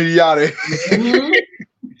community out of it.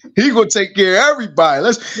 He gonna take care of everybody.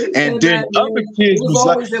 And then other kids was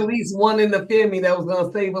always like, at least one in the family that was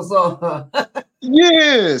gonna save us all.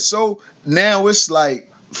 Yeah. So now it's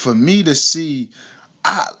like, for me to see,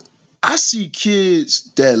 I see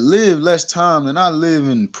kids that live less time than I live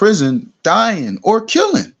in prison dying or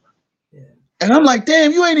killing. Yeah. And I'm like,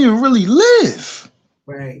 damn, you ain't even really live.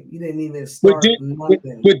 Right. You didn't even start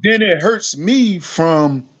nothing. But then it hurts me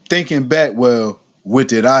from thinking back, well, what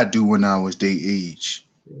did I do when I was their age?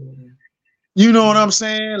 You know what I'm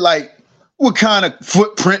saying? Like, what kind of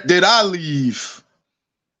footprint did I leave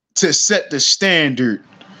to set the standard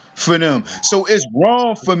for them? So it's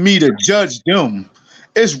wrong for me to judge them.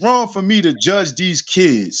 It's wrong for me to judge these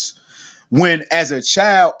kids when, as a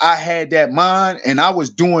child, I had that mind and I was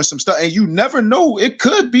doing some stuff. And you never know, it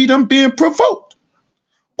could be them being provoked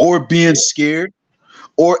or being scared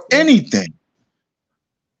or anything.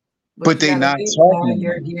 But they not talking.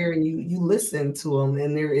 You're here and you listen to them,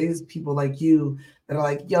 and there is people like you that are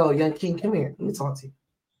like, "Yo, Young King, come here. Let me talk to you.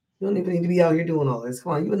 You don't even need to be out here doing all this.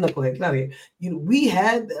 Come on, you a knucklehead. Get out of here." We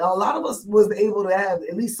had a lot of us was able to have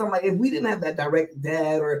at least somebody. If we didn't have that direct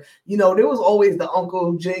dad, or there was always the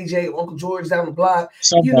Uncle JJ, Uncle George down the block.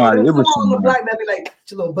 Somebody, there was someone on the block that'd be like, "Get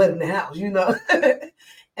your little butt in the house,"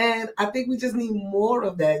 And I think we just need more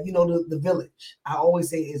of that. The village. I always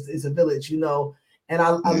say it's a village. And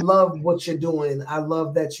I love what you're doing. I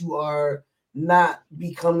love that you are not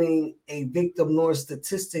becoming a victim nor a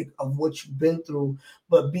statistic of what you've been through,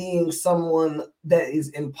 but being someone that is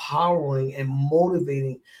empowering and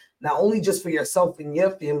motivating, not only just for yourself and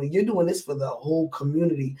your family, you're doing this for the whole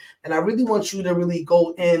community. And I really want you to really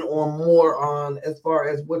go in on more on as far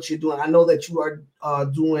as what you're doing. I know that you are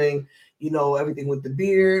doing, everything with the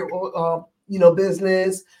beer,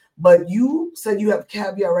 business. But you said you have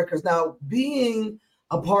Caviar Records. Now, being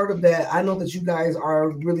a part of that, I know that you guys are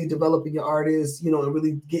really developing your artists, and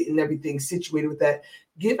really getting everything situated with that.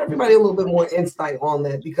 Give everybody a little bit more insight on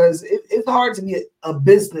that, because it's hard to be a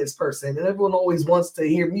business person, and everyone always wants to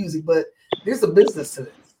hear music, but there's a business to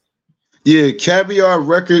this. Yeah, Caviar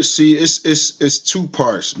Records. See, it's two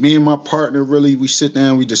parts. Me and my partner, really, we sit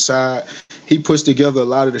down, we decide. He puts together a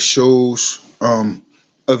lot of the shows,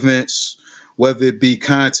 events, whether it be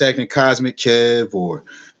contacting Cosmic Kev or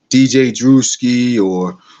DJ Drewski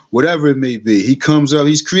or whatever it may be. He comes up,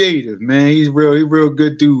 he's creative, man. He's real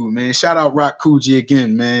good dude, man. Shout out Rock Coogee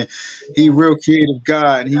again, man. He real creative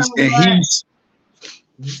guy, and his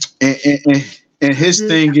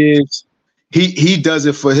thing is he does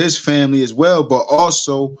it for his family as well, but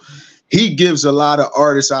also he gives a lot of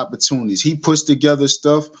artists opportunities. He puts together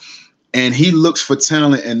stuff, and he looks for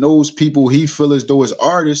talent, and those people he feels as though as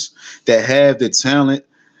artists that have the talent,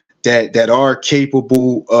 that are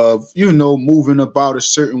capable of, moving about a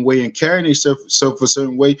certain way and carrying themselves a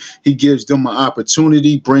certain way. He gives them an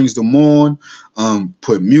opportunity, brings them on,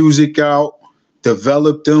 put music out,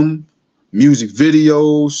 develop them, music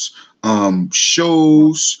videos,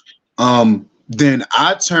 shows. Then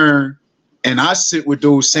I turn and I sit with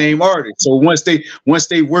those same artists. So once they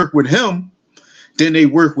work with him, then they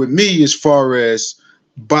work with me as far as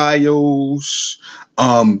bios,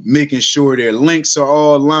 making sure their links are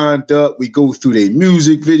all lined up. We go through their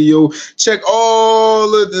music video, check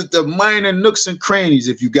all of the minor nooks and crannies.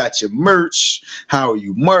 If you got your merch, how are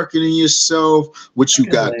you marketing yourself? What you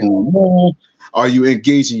got going on? Are you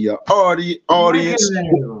engaging your audience?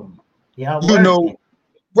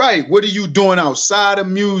 Right. What are you doing outside of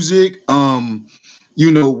music?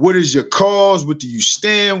 What is your cause? What do you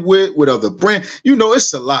stand with other brands?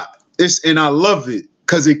 It's a lot. And I love it,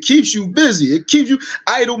 because it keeps you busy. It keeps you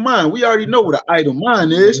idle mind. We already know what an idle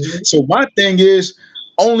mind is. Mm-hmm. So my thing is,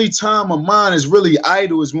 only time a mind is really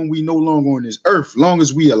idle is when we no longer on this earth. Long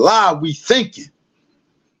as we alive, we thinking.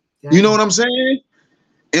 Yeah. You know what I'm saying?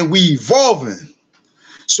 And we evolving.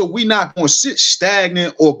 So we not going to sit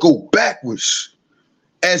stagnant or go backwards.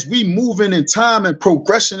 As we moving in time and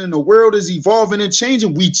progression, and the world is evolving and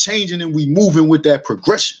changing, we changing and we moving with that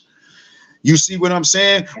progression. You see what I'm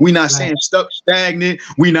saying? We not saying stuck stagnant.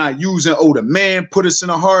 We not using, the man put us in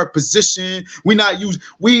a hard position. We not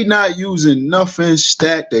using nothing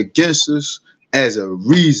stacked against us as a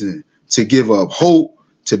reason to give up hope,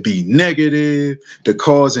 to be negative, to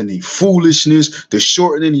cause any foolishness, to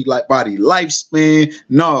shorten any body lifespan.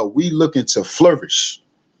 No, we looking to flourish.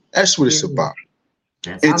 That's what it's about.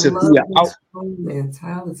 And to be out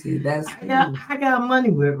mentality. I got money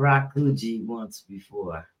with Rock Coogee once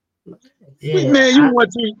before. Yeah, man, you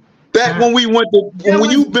went to back when we went to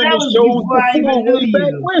when you've been to shows before,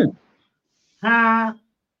 back when? Huh?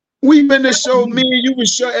 We've been to show, me and you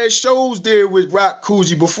was at shows there with Rock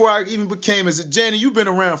Coogee before I even became as a Janet. You've been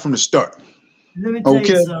around from the start. Let me tell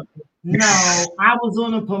you something. No, I was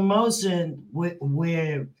on a promotion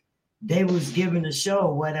where they was giving a show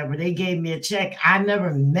or whatever. They gave me a check. I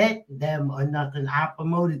never met them or nothing. I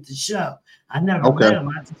promoted the show. I never met them.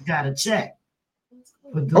 I just got a check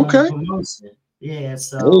for doing the promotion. Yeah,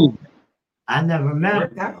 so I never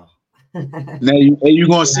met them. Now you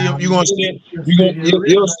gonna see him. You'll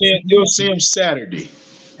see him Saturday.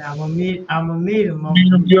 I'm gonna meet him.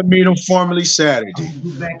 You'll meet him formally Saturday.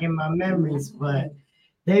 I'll back in my memories, but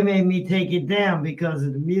they made me take it down because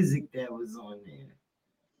of the music that was on there.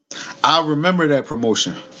 I remember that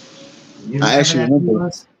promotion.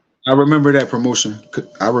 I remember that promotion.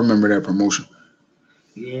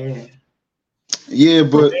 Yeah. Yeah,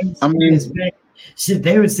 but I mean, shit,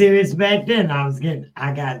 they were serious back then. I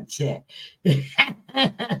got a check.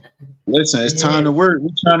 Listen, it's time to work. We're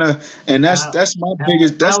trying to, and that's my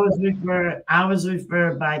biggest. That's I was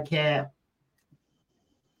referred by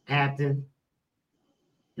Captain.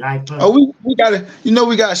 Like, we gotta,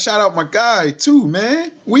 we gotta shout out my guy too,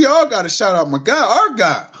 man. We all gotta shout out my guy, our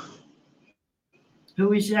guy. Who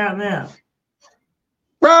we shouting out?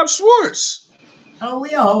 Rob Schwartz. Oh,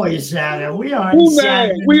 we always shout out. We are who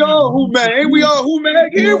mag? We all who mag? Ain't we all who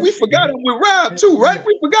mag here? We forgot him with Rob too, right?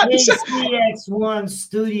 We forgot to shout. ACX1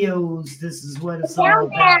 Studios. This is what it's all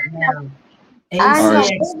about now.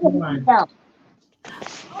 ACX1.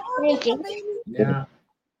 Yeah.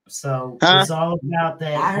 So it's all about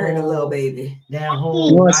that. I heard a little baby. That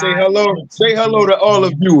whole. You want to say hello? Say hello to all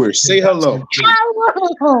the viewers. Say hello.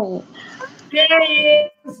 Hello. There he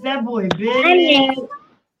is. That boy big.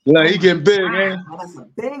 Yeah, he getting big, man. That's a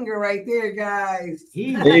banger right there, guys.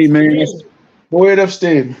 Hey, man. Go ahead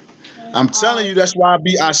upstairs. I'm telling you, that's why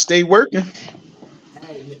I stay working.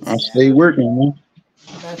 I stay working, man.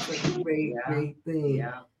 That's a great thing.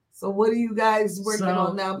 Yeah. So what are you guys working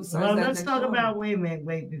on now besides that? Let's talk about wait.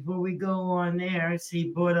 Before we go on there, he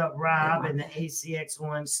brought up Rob and the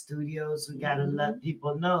ACX1 Studios. We got to let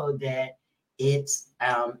people know that its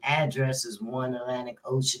address is 1 Atlantic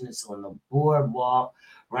Ocean. It's on the boardwalk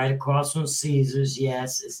right across from Caesars.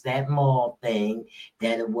 Yes, it's that mall thing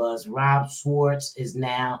that it was. Rob Schwartz is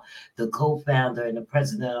now the co-founder and the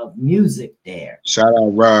president of music there. Shout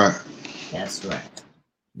out, Rob. That's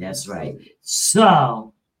right.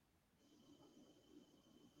 So,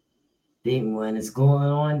 then when it's going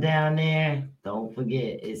on down there, don't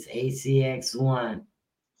forget, it's ACX1.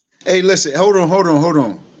 Hey, listen, hold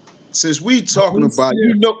on. Since we talking about,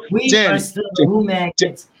 we are still the Who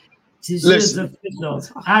Magnets. Listen,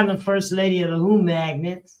 I'm the first lady of the Who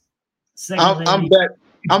Magnets. I'm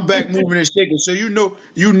back moving and shaking. So you know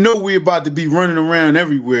we about to be running around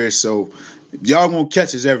everywhere. So y'all gonna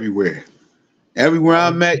catch us everywhere. Everywhere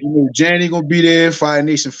I'm at, Janny gonna be there, Fire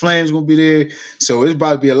Nation Flames gonna be there. So it's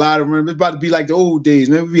about to be a lot of running. It's about to be like the old days.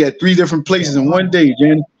 Man, we had 3 different places in one day,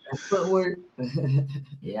 Janny. Footwork.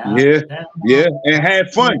 Yeah. And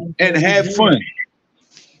have fun.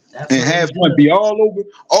 Be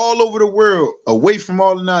all over the world, away from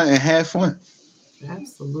all of that, and have fun.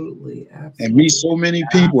 Absolutely. And meet so many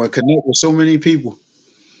people and connect with so many people.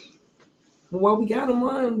 Well, we got him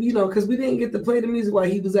on, because we didn't get to play the music while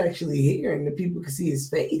he was actually here, and the people could see his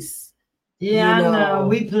face. Yeah, I know.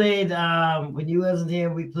 We played when you wasn't here.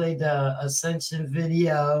 We played the Ascension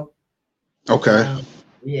video. Okay.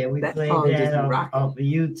 Yeah, we played that off of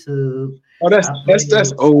YouTube. Oh, that's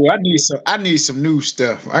old. I need some new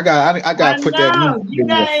stuff. I got to put that. You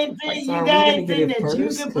got anything that you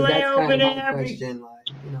can play over there?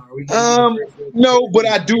 No, but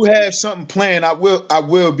I do have something planned. I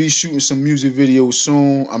will be shooting some music videos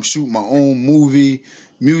soon. I'm shooting my own movie,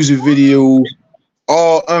 music videos,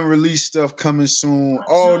 all unreleased stuff coming soon.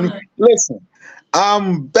 All new. Listen,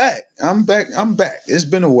 I'm back. It's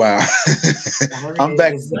been a while. I'm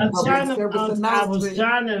back. I was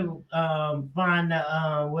trying to find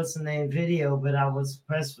the what's the name video, but I was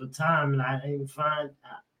pressed for time and I didn't find.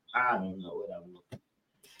 I don't know what I'm looking.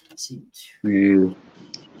 Yeah.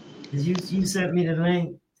 You sent me the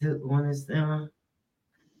link to when it's down.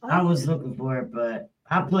 I was looking for it, but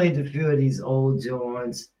I played a few of these old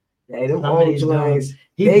joints. Hey, them old joints.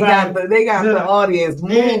 They got the audience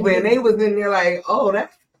moving. They was in there like, oh,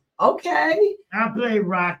 that's okay. I played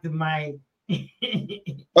Rock the Mic.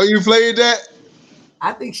 Oh, you played that?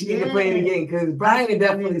 I think she need to play it again because Brian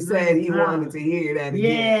definitely said he wanted to hear that again.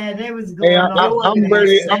 Yeah, they was going I'm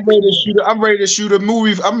ready to shoot a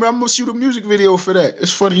movie. I'm gonna shoot a music video for that.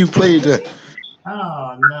 It's funny you played that.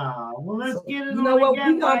 Oh no! Well, let's get it. You know what?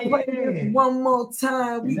 We gonna play this one more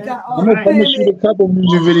time. We got. I'm gonna shoot a couple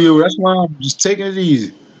music videos. That's why I'm just taking it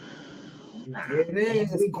easy. It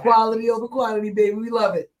is quality over quantity, baby. We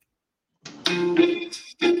love it.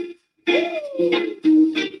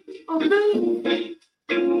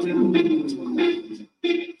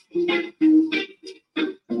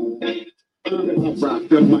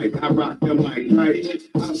 I rock the mic, right?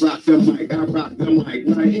 I rock the mic, right? I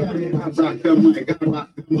rock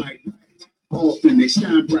the mic. Often they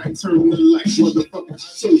shine bright, turn the lights, motherfucker. I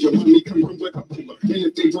told you, mommy, come run with a puller. And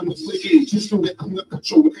if they want to play games, just know that I'm the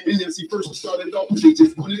controller. And as he first started off, they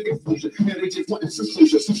just wanted exposure. Now they just wanted some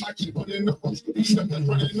closure. So I keep running the host. These stuff not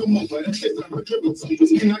running no more. But that's it, I'm a dribbling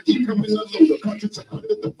soldiers. And I keep coming a loader. Cartridge out of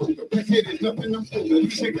the folder. Back here, there's nothing I'm older.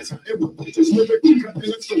 These niggas are irrevolters. Lyrically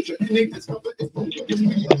cutting a soldier. And they discover it's older.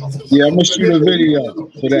 Yeah, I'm gonna shoot a video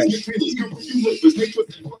for that.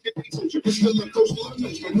 It's still a coastal, I'm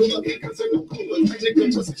not sure, no love, because I'm no cool. Tight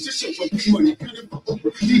nigga, just shit for big money, kind of over.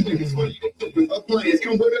 These niggas funny, they flipping. Appliance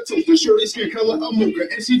come with a toaster, shorty skin color, a mocha,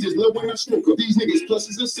 and she just love when I stroke her. These niggas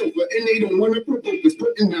pluses are silver, and they don't want to provoke us.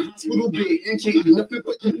 Put in the hospital bed, and can't do nothing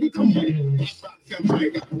but let me come back. I rock the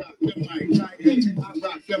mic, I rock the mic, right? I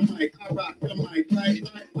rock the mic, I rock the mic, right?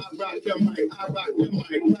 I rock the mic, I rock the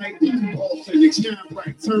mic, right? All Phoenix, shine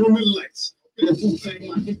bright, turn on the lights. The food thing,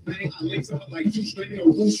 my new bang, I lace up like two string,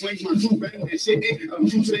 no boom swing, my two bang, that shit ain't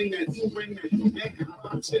two thing, that two bang, that two bang, I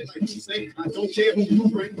rock shit like you say, I don't care who you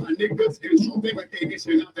bring, my niggas, it's true thing, like they get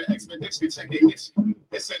shit out the expedition, check they get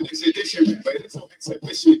it's an exhibition, but it's no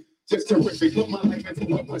exhibition. Just terrific, put my life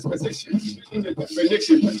into a plus position. In the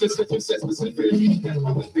definition, but just such a set specific. That's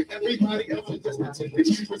holistic. Everybody else is just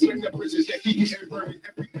specific. Respect the bridges that he can burn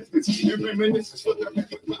every instance. And reminiscence for the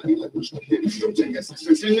record body like restricted. Don't take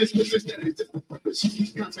assistance in this business that is just a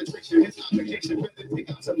purpose. Concentration is obligation, but then take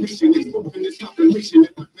observation. It's moving this compilation.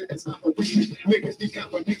 It's operation. Niggas need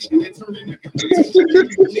combination. It's turning the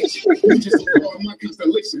conversation. You just all my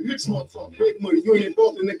constellation. Small talk, big money. You ain't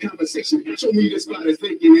involved in the conversation. Show me the spot is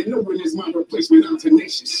vacant and no one is my replacement. I'm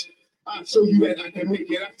tenacious. I show you that I can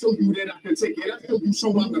make it. I show you that I can take it. I show you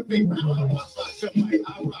so I'm the favorite. I rock the mic.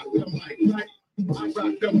 I rock the mic. Right? I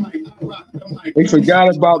rock the mic. I rock the mic. They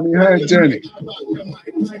forgot about me, huh, Jenny? I rock the mic.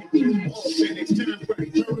 All Phoenix, time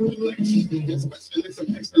right. Turn the lights. Specialist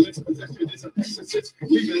of excellence. Possession is an exorcist.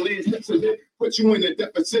 Leaving land steps of it. Put you in a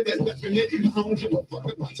deficit. That's definite. I don't give a fuck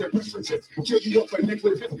about your references. Kill you up for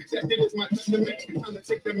negligence. That is my testament. Time to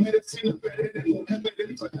take the medicine. I'm better than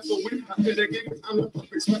evidence. Forever when I better get it. I'm a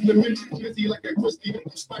perfect specimen. Busy like a Christie.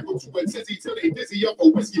 Spiral to a tizzy till they dizzy off a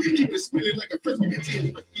whiskey. Keep it spinning like a frisbee.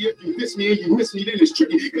 If you miss me and you miss me, then it's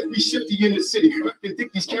tricky. Cause we shifty in the city. Rockin'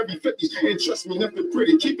 dickies carry 50s. And trust me, nothing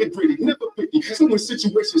pretty. Keep it pretty. Never picky. So when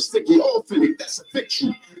situations sticky, all fitting. That's a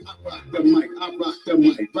victory. I rock the mic. I rock the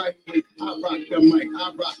mic. Right? I rock the mic.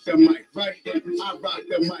 I rock the mic. Right? I rock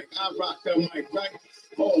the mic. I rock the mic. Right?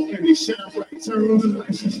 All Phoenix, shine bright. Turn on the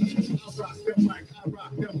lights. I rock the mic. I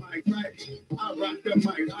rock the mic. Right? I rock the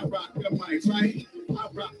mic. I rock the mic. Right? I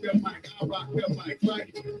rock the mic. I rock the mic. Right?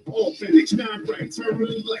 All Phoenix, shine bright. Turn on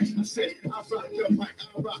the lights. I said, I rock the mic.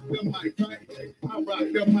 I rock the mic. Right? I rock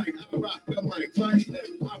the mic. I rock the mic. Right?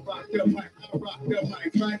 I rock the mic. I rock the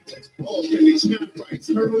mic. Right? All Phoenix, shine bright.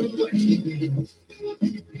 Turn on the lights.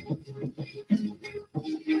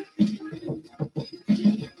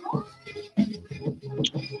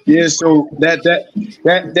 Yeah, so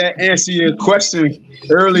that answer your question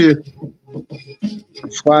earlier,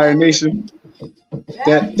 Fire Nation.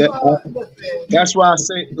 That's why I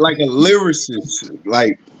say like a lyricist,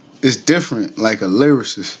 like it's different, like a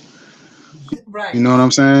lyricist. Right. You know what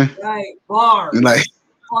I'm saying? Right. Bars. Like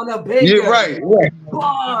on a banger. Yeah, right.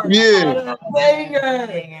 Bars. Yeah. On a banger.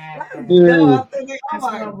 Yeah. That's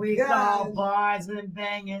what we call bars and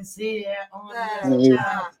bangers here on the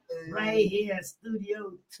top. Right here,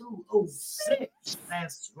 Studio 206.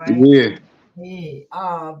 That's right. Yeah. Yeah.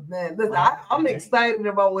 Oh man, listen, I'm excited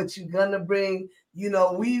about what you're gonna bring. You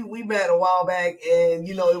know, we met a while back, and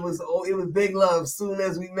you know it was big love soon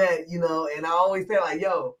as we met. You know, and I always say like,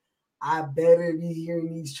 yo, I better be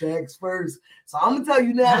hearing these tracks first. So I'm gonna tell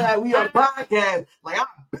you now that we on podcast, like I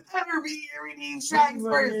better be hearing these tracks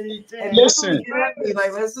first. And listen,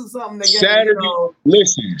 like let's do something together. Saturday, you know.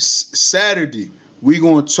 Listen, Saturday we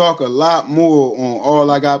gonna talk a lot more on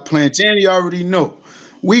all I got planned. Jenny already know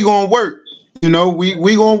we gonna work. You know, we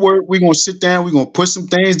gonna work. We gonna sit down. We gonna put some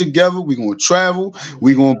things together. We gonna travel.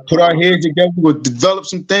 We gonna put our heads together. We gonna develop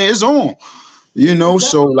some things. It's on. You know,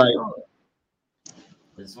 so like.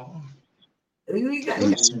 It's on.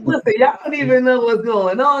 Listen, y'all don't even know what's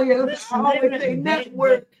going on here. I always say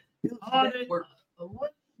network.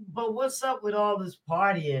 But what's up with all this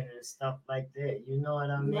partying and stuff like that? You know what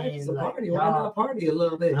I mean? It's a like, party. Why not party a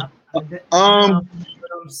little bit? What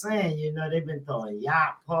I'm saying, you know, they've been throwing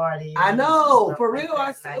yacht parties. I know, for like real. that.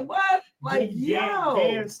 I said, what? Like, yo,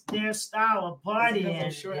 their style of partying.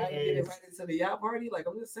 I'm sure I can get invited to the yacht party. Like,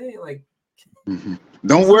 I'm just saying, like,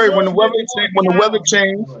 don't worry when the weather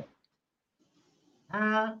change.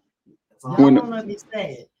 Y'all don't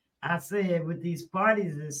understand. I said with these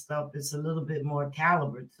parties and stuff, it's a little bit more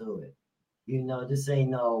caliber to it. You know, this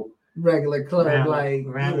ain't no regular club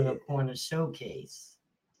round the corner showcase.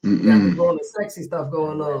 Got all the sexy stuff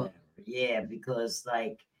going on. Yeah, because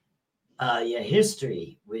like your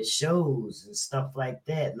history with shows and stuff like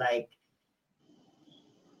that, like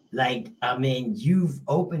I mean, you've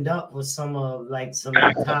opened up with some of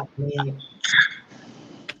the top names.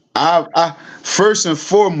 I first and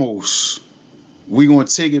foremost, we gonna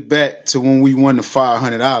take it back to when we won the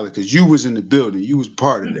 $500 because you was in the building. You was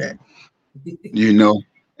part of that. You know,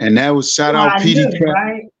 and that was shout out PD Crack.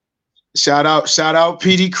 Right? Shout out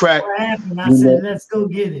PD Crack. What happened? I said, let's go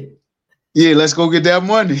get it. Yeah, let's go get that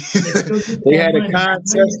money. They had a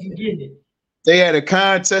contest. They had a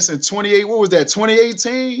contest in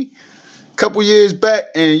 2018? A couple years back,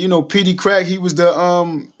 and you know, PD Crack, he was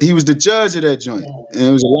the judge of that joint. And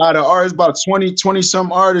it was a lot of artists, about 20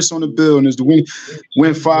 some artists on the bill, and the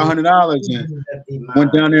win $500 and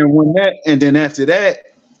went down there and won that. And then after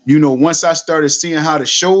that, you know, once I started seeing how the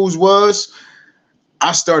shows was,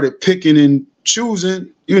 I started picking and choosing,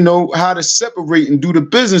 you know, how to separate and do the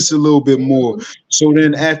business a little bit more. So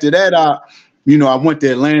then after that, I went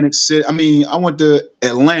to Atlantic City. I went to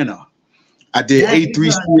Atlanta. I did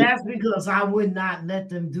A3. That's because I would not let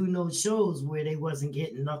them do no shows where they wasn't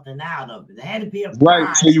getting nothing out of it. There had to be a prize.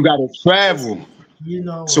 Right. So you got to travel. You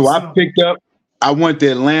know. So I went to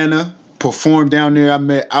Atlanta, performed down there. I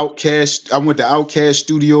met Outkast. I went to Outkast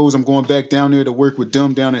Studios. I'm going back down there to work with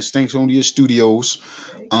them down at Stankonia Studios.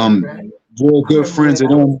 Real good friends of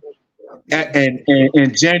them.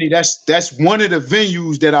 And Jenny, that's one of the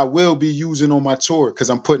venues that I will be using on my tour because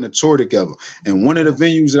I'm putting a tour together. And one of the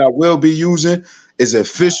venues that I will be using is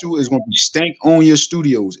official. It's going to be Stankonia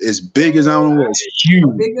Studios. It's big as I don't know. It's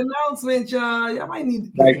huge. Big announcement, y'all. Y'all might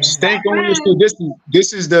need to Stankonia Studios.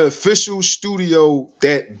 This is the official studio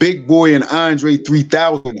that Big Boy and Andre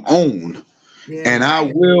 3000 own. Yeah, and I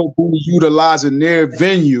will be utilizing their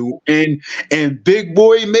venue, and Big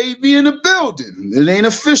Boy may be in the building. It ain't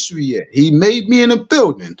official yet. He may be in the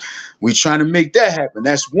building. We trying to make that happen.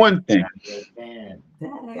 That's one thing.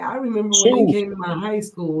 I remember when he came to my high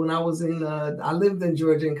school, and I was I lived in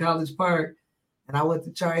Georgia in College Park, and I went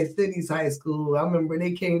to Tri-Cities High School. I remember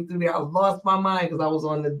they came through there. I lost my mind because I was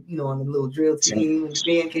on the little drill team, and the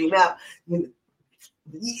band came out.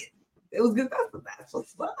 It was good. That's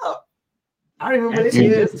what's up. I remember they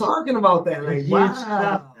were just talking about that. Like,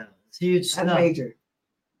 wow. It's huge stuff. That's major.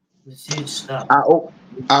 It's huge stuff.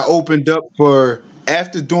 I opened up for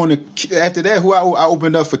after that. I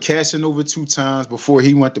opened up for Casanova 2 times before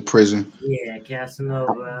he went to prison. Yeah,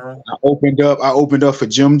 Casanova. I opened up for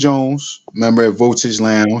Jim Jones. Remember at Voltage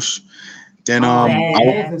Lounge. Then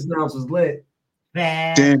Voltage Lounge was lit.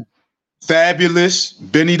 Then Fabulous,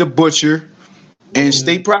 Benny the Butcher, and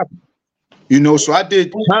State Property. You know, so I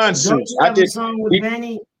did concerts. I did a song with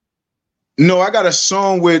Benny. No, I got a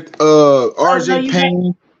song with RJ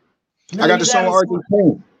Payne. I got a song with RJ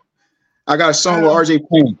Payne. I got a song with RJ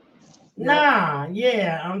Payne. Nah,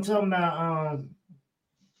 yeah, I'm talking about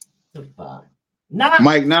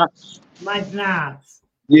Mike Knox. Mike Knox.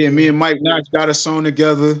 Yeah, me and Mike Knox got a song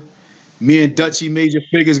together. Me and Dutchy Major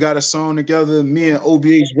Figures got a song together. Me and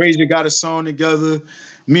OBH Razor got a song together.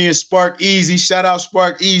 Me and Spark Easy, shout out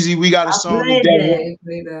Spark Easy, we got a song together.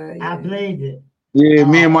 I played it. Yeah,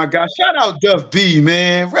 me and my guy. Shout out Duff B,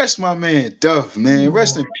 man. Rest my man Duff, man.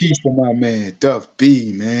 Rest in peace for my man Duff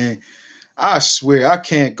B, man. I swear I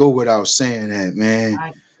can't go without saying that, man.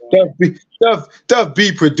 Duff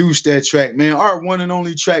B produced that track, man. Our one and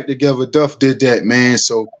only track together. Duff did that, man.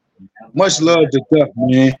 So much love to Duff,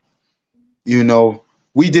 man. You know,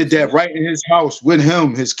 we did that right in his house with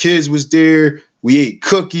him. His kids was there. We ate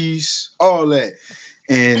cookies, all that.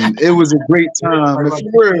 And it was a great time. For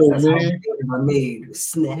real, man.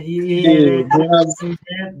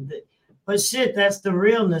 But shit, that's the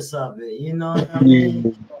realness of it. You know what I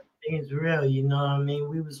mean? It's real, you know what I mean?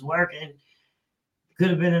 We was working. Could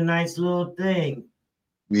have been a nice little thing.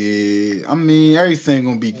 Yeah, I mean, everything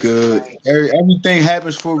gonna be good. Everything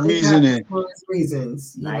happens for a reason.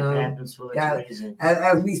 Reasons. Life happens for a reason.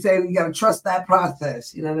 As we say, we gotta trust that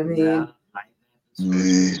process. You know what I mean?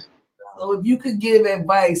 Yeah. So if you could give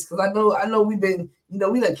advice, because I know we done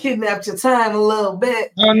kidnapped your time a little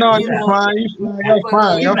bit. No, you're fine. You're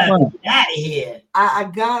fine. Out of here. I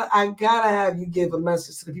gotta have you give a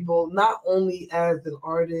message to the people, not only as an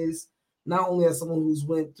artist, not only as someone who's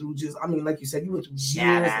went through like you said, you went through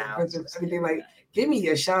years and everything. Like, give me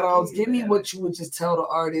your shout outs, give me what you would just tell the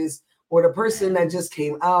artist or the person that just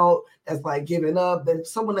came out that's like giving up, then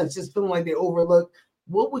someone that's just feeling like they're overlooked.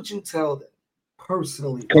 What would you tell them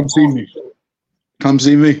personally? Come see me. Come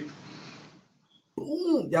see me.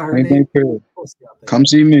 Y'all heard it. Come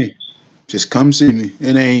see me. Just come see me.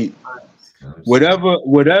 It ain't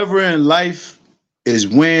whatever in life is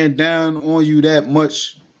weighing down on you that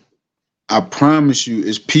much. I promise you,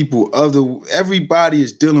 it's everybody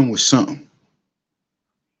is dealing with something.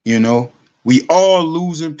 You know, we all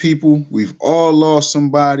losing people. We've all lost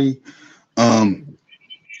somebody.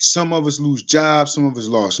 Some of us lose jobs. Some of us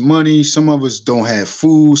lost money. Some of us don't have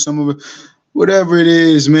food. whatever it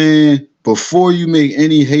is, man, before you make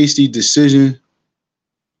any hasty decision,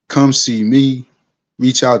 come see me,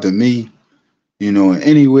 reach out to me, you know, in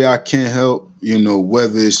any way I can help, you know,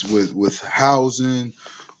 whether it's with housing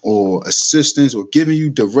or assistance or giving you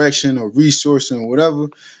direction or resourcing or whatever,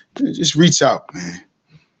 just reach out, man.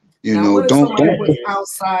 You now, know, what if don't somebody was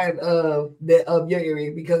outside of your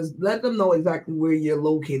area? Because let them know exactly where you're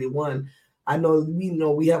located. One, I know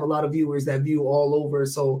we have a lot of viewers that view all over,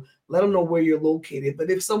 so let them know where you're located.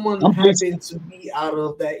 But if someone happens to be out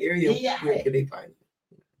of that area, where can they find you?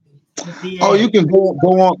 Oh, you can go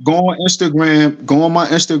on Instagram, go on my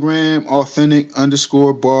Instagram,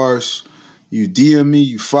 authentic_bars. You DM me,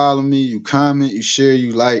 you follow me, you comment, you share,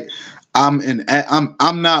 you like. I'm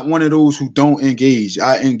not one of those who don't engage.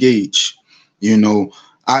 I engage. You know,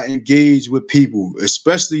 I engage with people,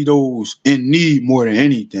 especially those in need more than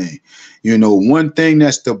anything. You know, one thing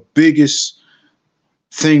that's the biggest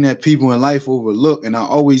thing that people in life overlook, and I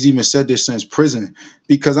always even said this since prison,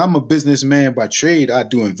 because I'm a businessman by trade. I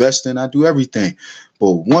do investing, I do everything.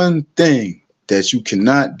 But one thing that you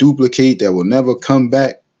cannot duplicate that will never come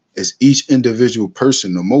back is each individual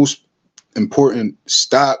person. The most important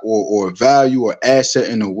stock or value or asset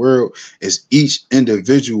in the world is each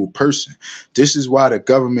individual person. This is why the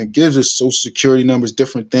government gives us social security numbers,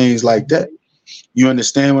 different things like that. You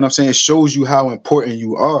understand what I'm saying? It shows you how important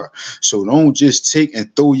you are. So don't just take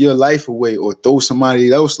and throw your life away or throw somebody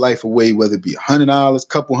else's life away, whether it be $100,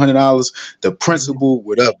 couple $100, the principal,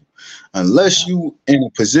 whatever. Unless you in a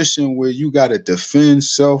position where you got to defend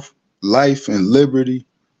self, life, and liberty,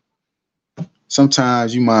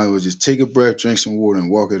 sometimes you might as well just take a breath, drink some water,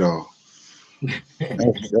 and walk it off.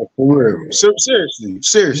 That's for real.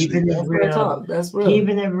 Seriously. Keeping it real. That's real.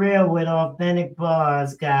 Keeping it real with authentic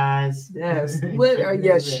bars, guys. Yes. What are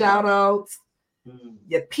your shout outs?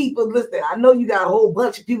 Your people, listen, I know you got a whole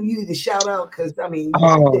bunch of people you need to shout out because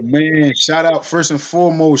oh man, shout out first and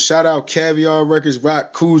foremost, shout out Caviar Records,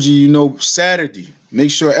 Rock Coogee, you know, Saturday. Make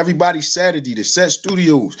sure everybody Saturday, the Set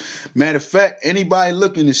Studios. Matter of fact, anybody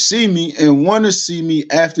looking to see me and want to see me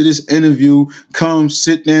after this interview, come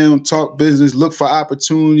sit down, talk business, look for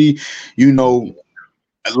opportunity, you know,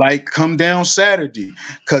 like come down Saturday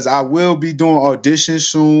because I will be doing auditions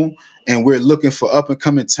soon. And we're looking for up and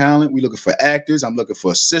coming talent. We're looking for actors. I'm looking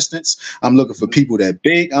for assistants. I'm looking for people that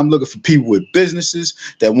bake. I'm looking for people with businesses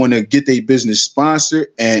that want to get their business sponsored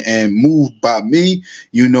and moved by me.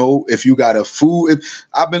 You know, if you got a food,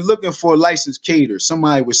 I've been looking for a licensed caterer,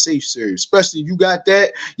 somebody with safe service. Especially if you got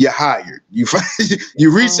that, you're hired. You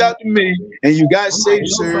reach out to me and you got safe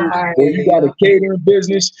service or you got a catering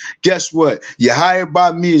business. Guess what? You're hired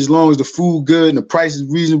by me as long as the food good and the price is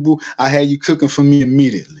reasonable. I have you cooking for me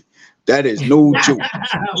immediately. That is no joke.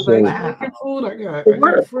 So, I got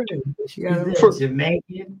a friend. She got a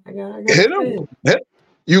Jamaican. I got hit him.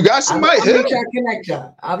 You got somebody.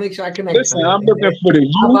 I'll make sure I connect. Listen, I'm looking for the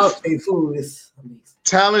youth. Food is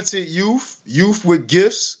talented youth with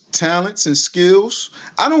gifts, talents, and skills.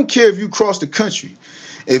 I don't care if you cross the country.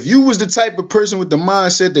 If you was the type of person with the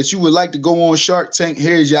mindset that you would like to go on Shark Tank,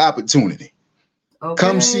 here's your opportunity. Okay.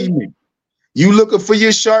 Come see me. You looking for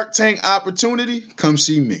your Shark Tank opportunity? Come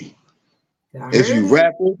see me. If you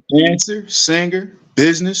rapper, dancer, singer,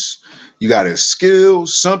 business, you got a skill,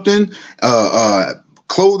 something,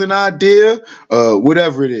 clothing idea,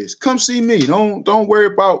 whatever it is, come see me. Don't worry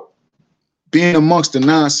about being amongst the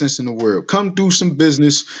nonsense in the world. Come do some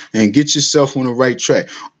business and get yourself on the right track.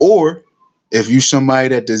 Or if you somebody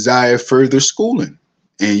that desire further schooling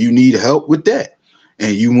and you need help with that,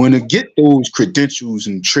 and you want to get those credentials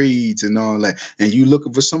and trades and all that, and you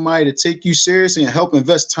looking for somebody to take you seriously and help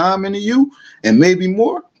invest time into you and maybe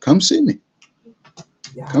more, come see me.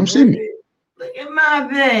 Come see me. Look at my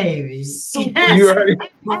baby. You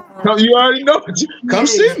already know. Come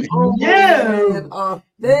see me. Yeah.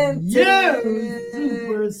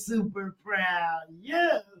 Super proud.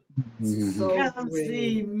 Yeah. Come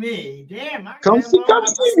see me. Damn, come see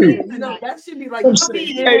me. You know, that should be like I'll be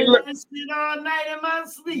here all night in my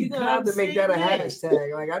sleep. You don't have to make that a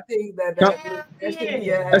hashtag. Like I think that should be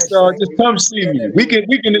a hashtag. That's all. Just come see me. We can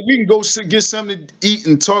go get something to eat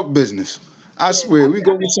and talk business. I swear, we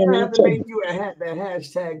go get something to make you that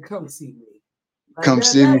hashtag. Come see me. Like come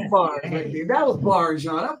see me. Bars right there. That was bars,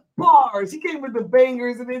 John. That's bars. He came with the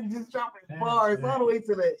bangers and then just dropping bars all the way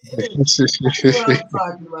to the end. That's what I'm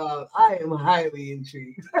talking about. I am highly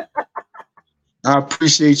intrigued. I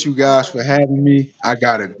appreciate you guys for having me. I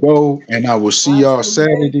gotta go, and I will see y'all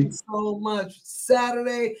Saturday. Thank you so much.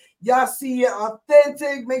 Saturday, y'all see it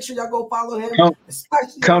authentic. Make sure y'all go follow him.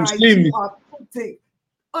 Especially come see me. Authentic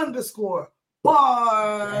 _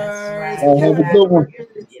 bars. Have a good one.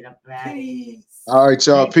 All right,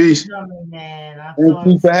 y'all. Peace. Man. Thank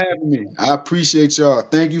you for having me. I appreciate y'all.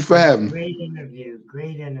 Thank you for having me. Great interview.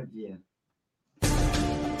 Great interview.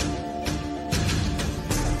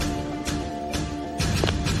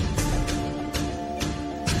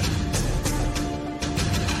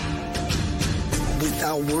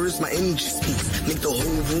 Without words, my energy speaks. Make the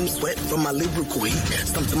whole room sweat from my lyrical heat.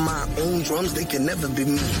 Stump to my own drums, they can never be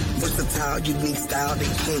me. Versatile, unique style, they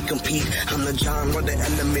can't compete. I'm the genre, the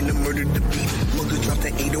element, the murder, the beat. Mugger drop the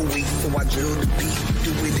 808, so I drill the beat.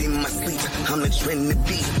 Do it in my sleep, I'm the trend, the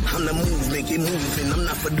beat. I'm the move, make it move, and I'm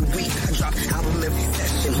not for the weak. I drop album every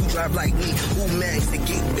session, who drive like me? Who max to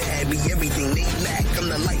get bad, be everything they lack. I'm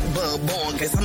the light bulb on, cause I'm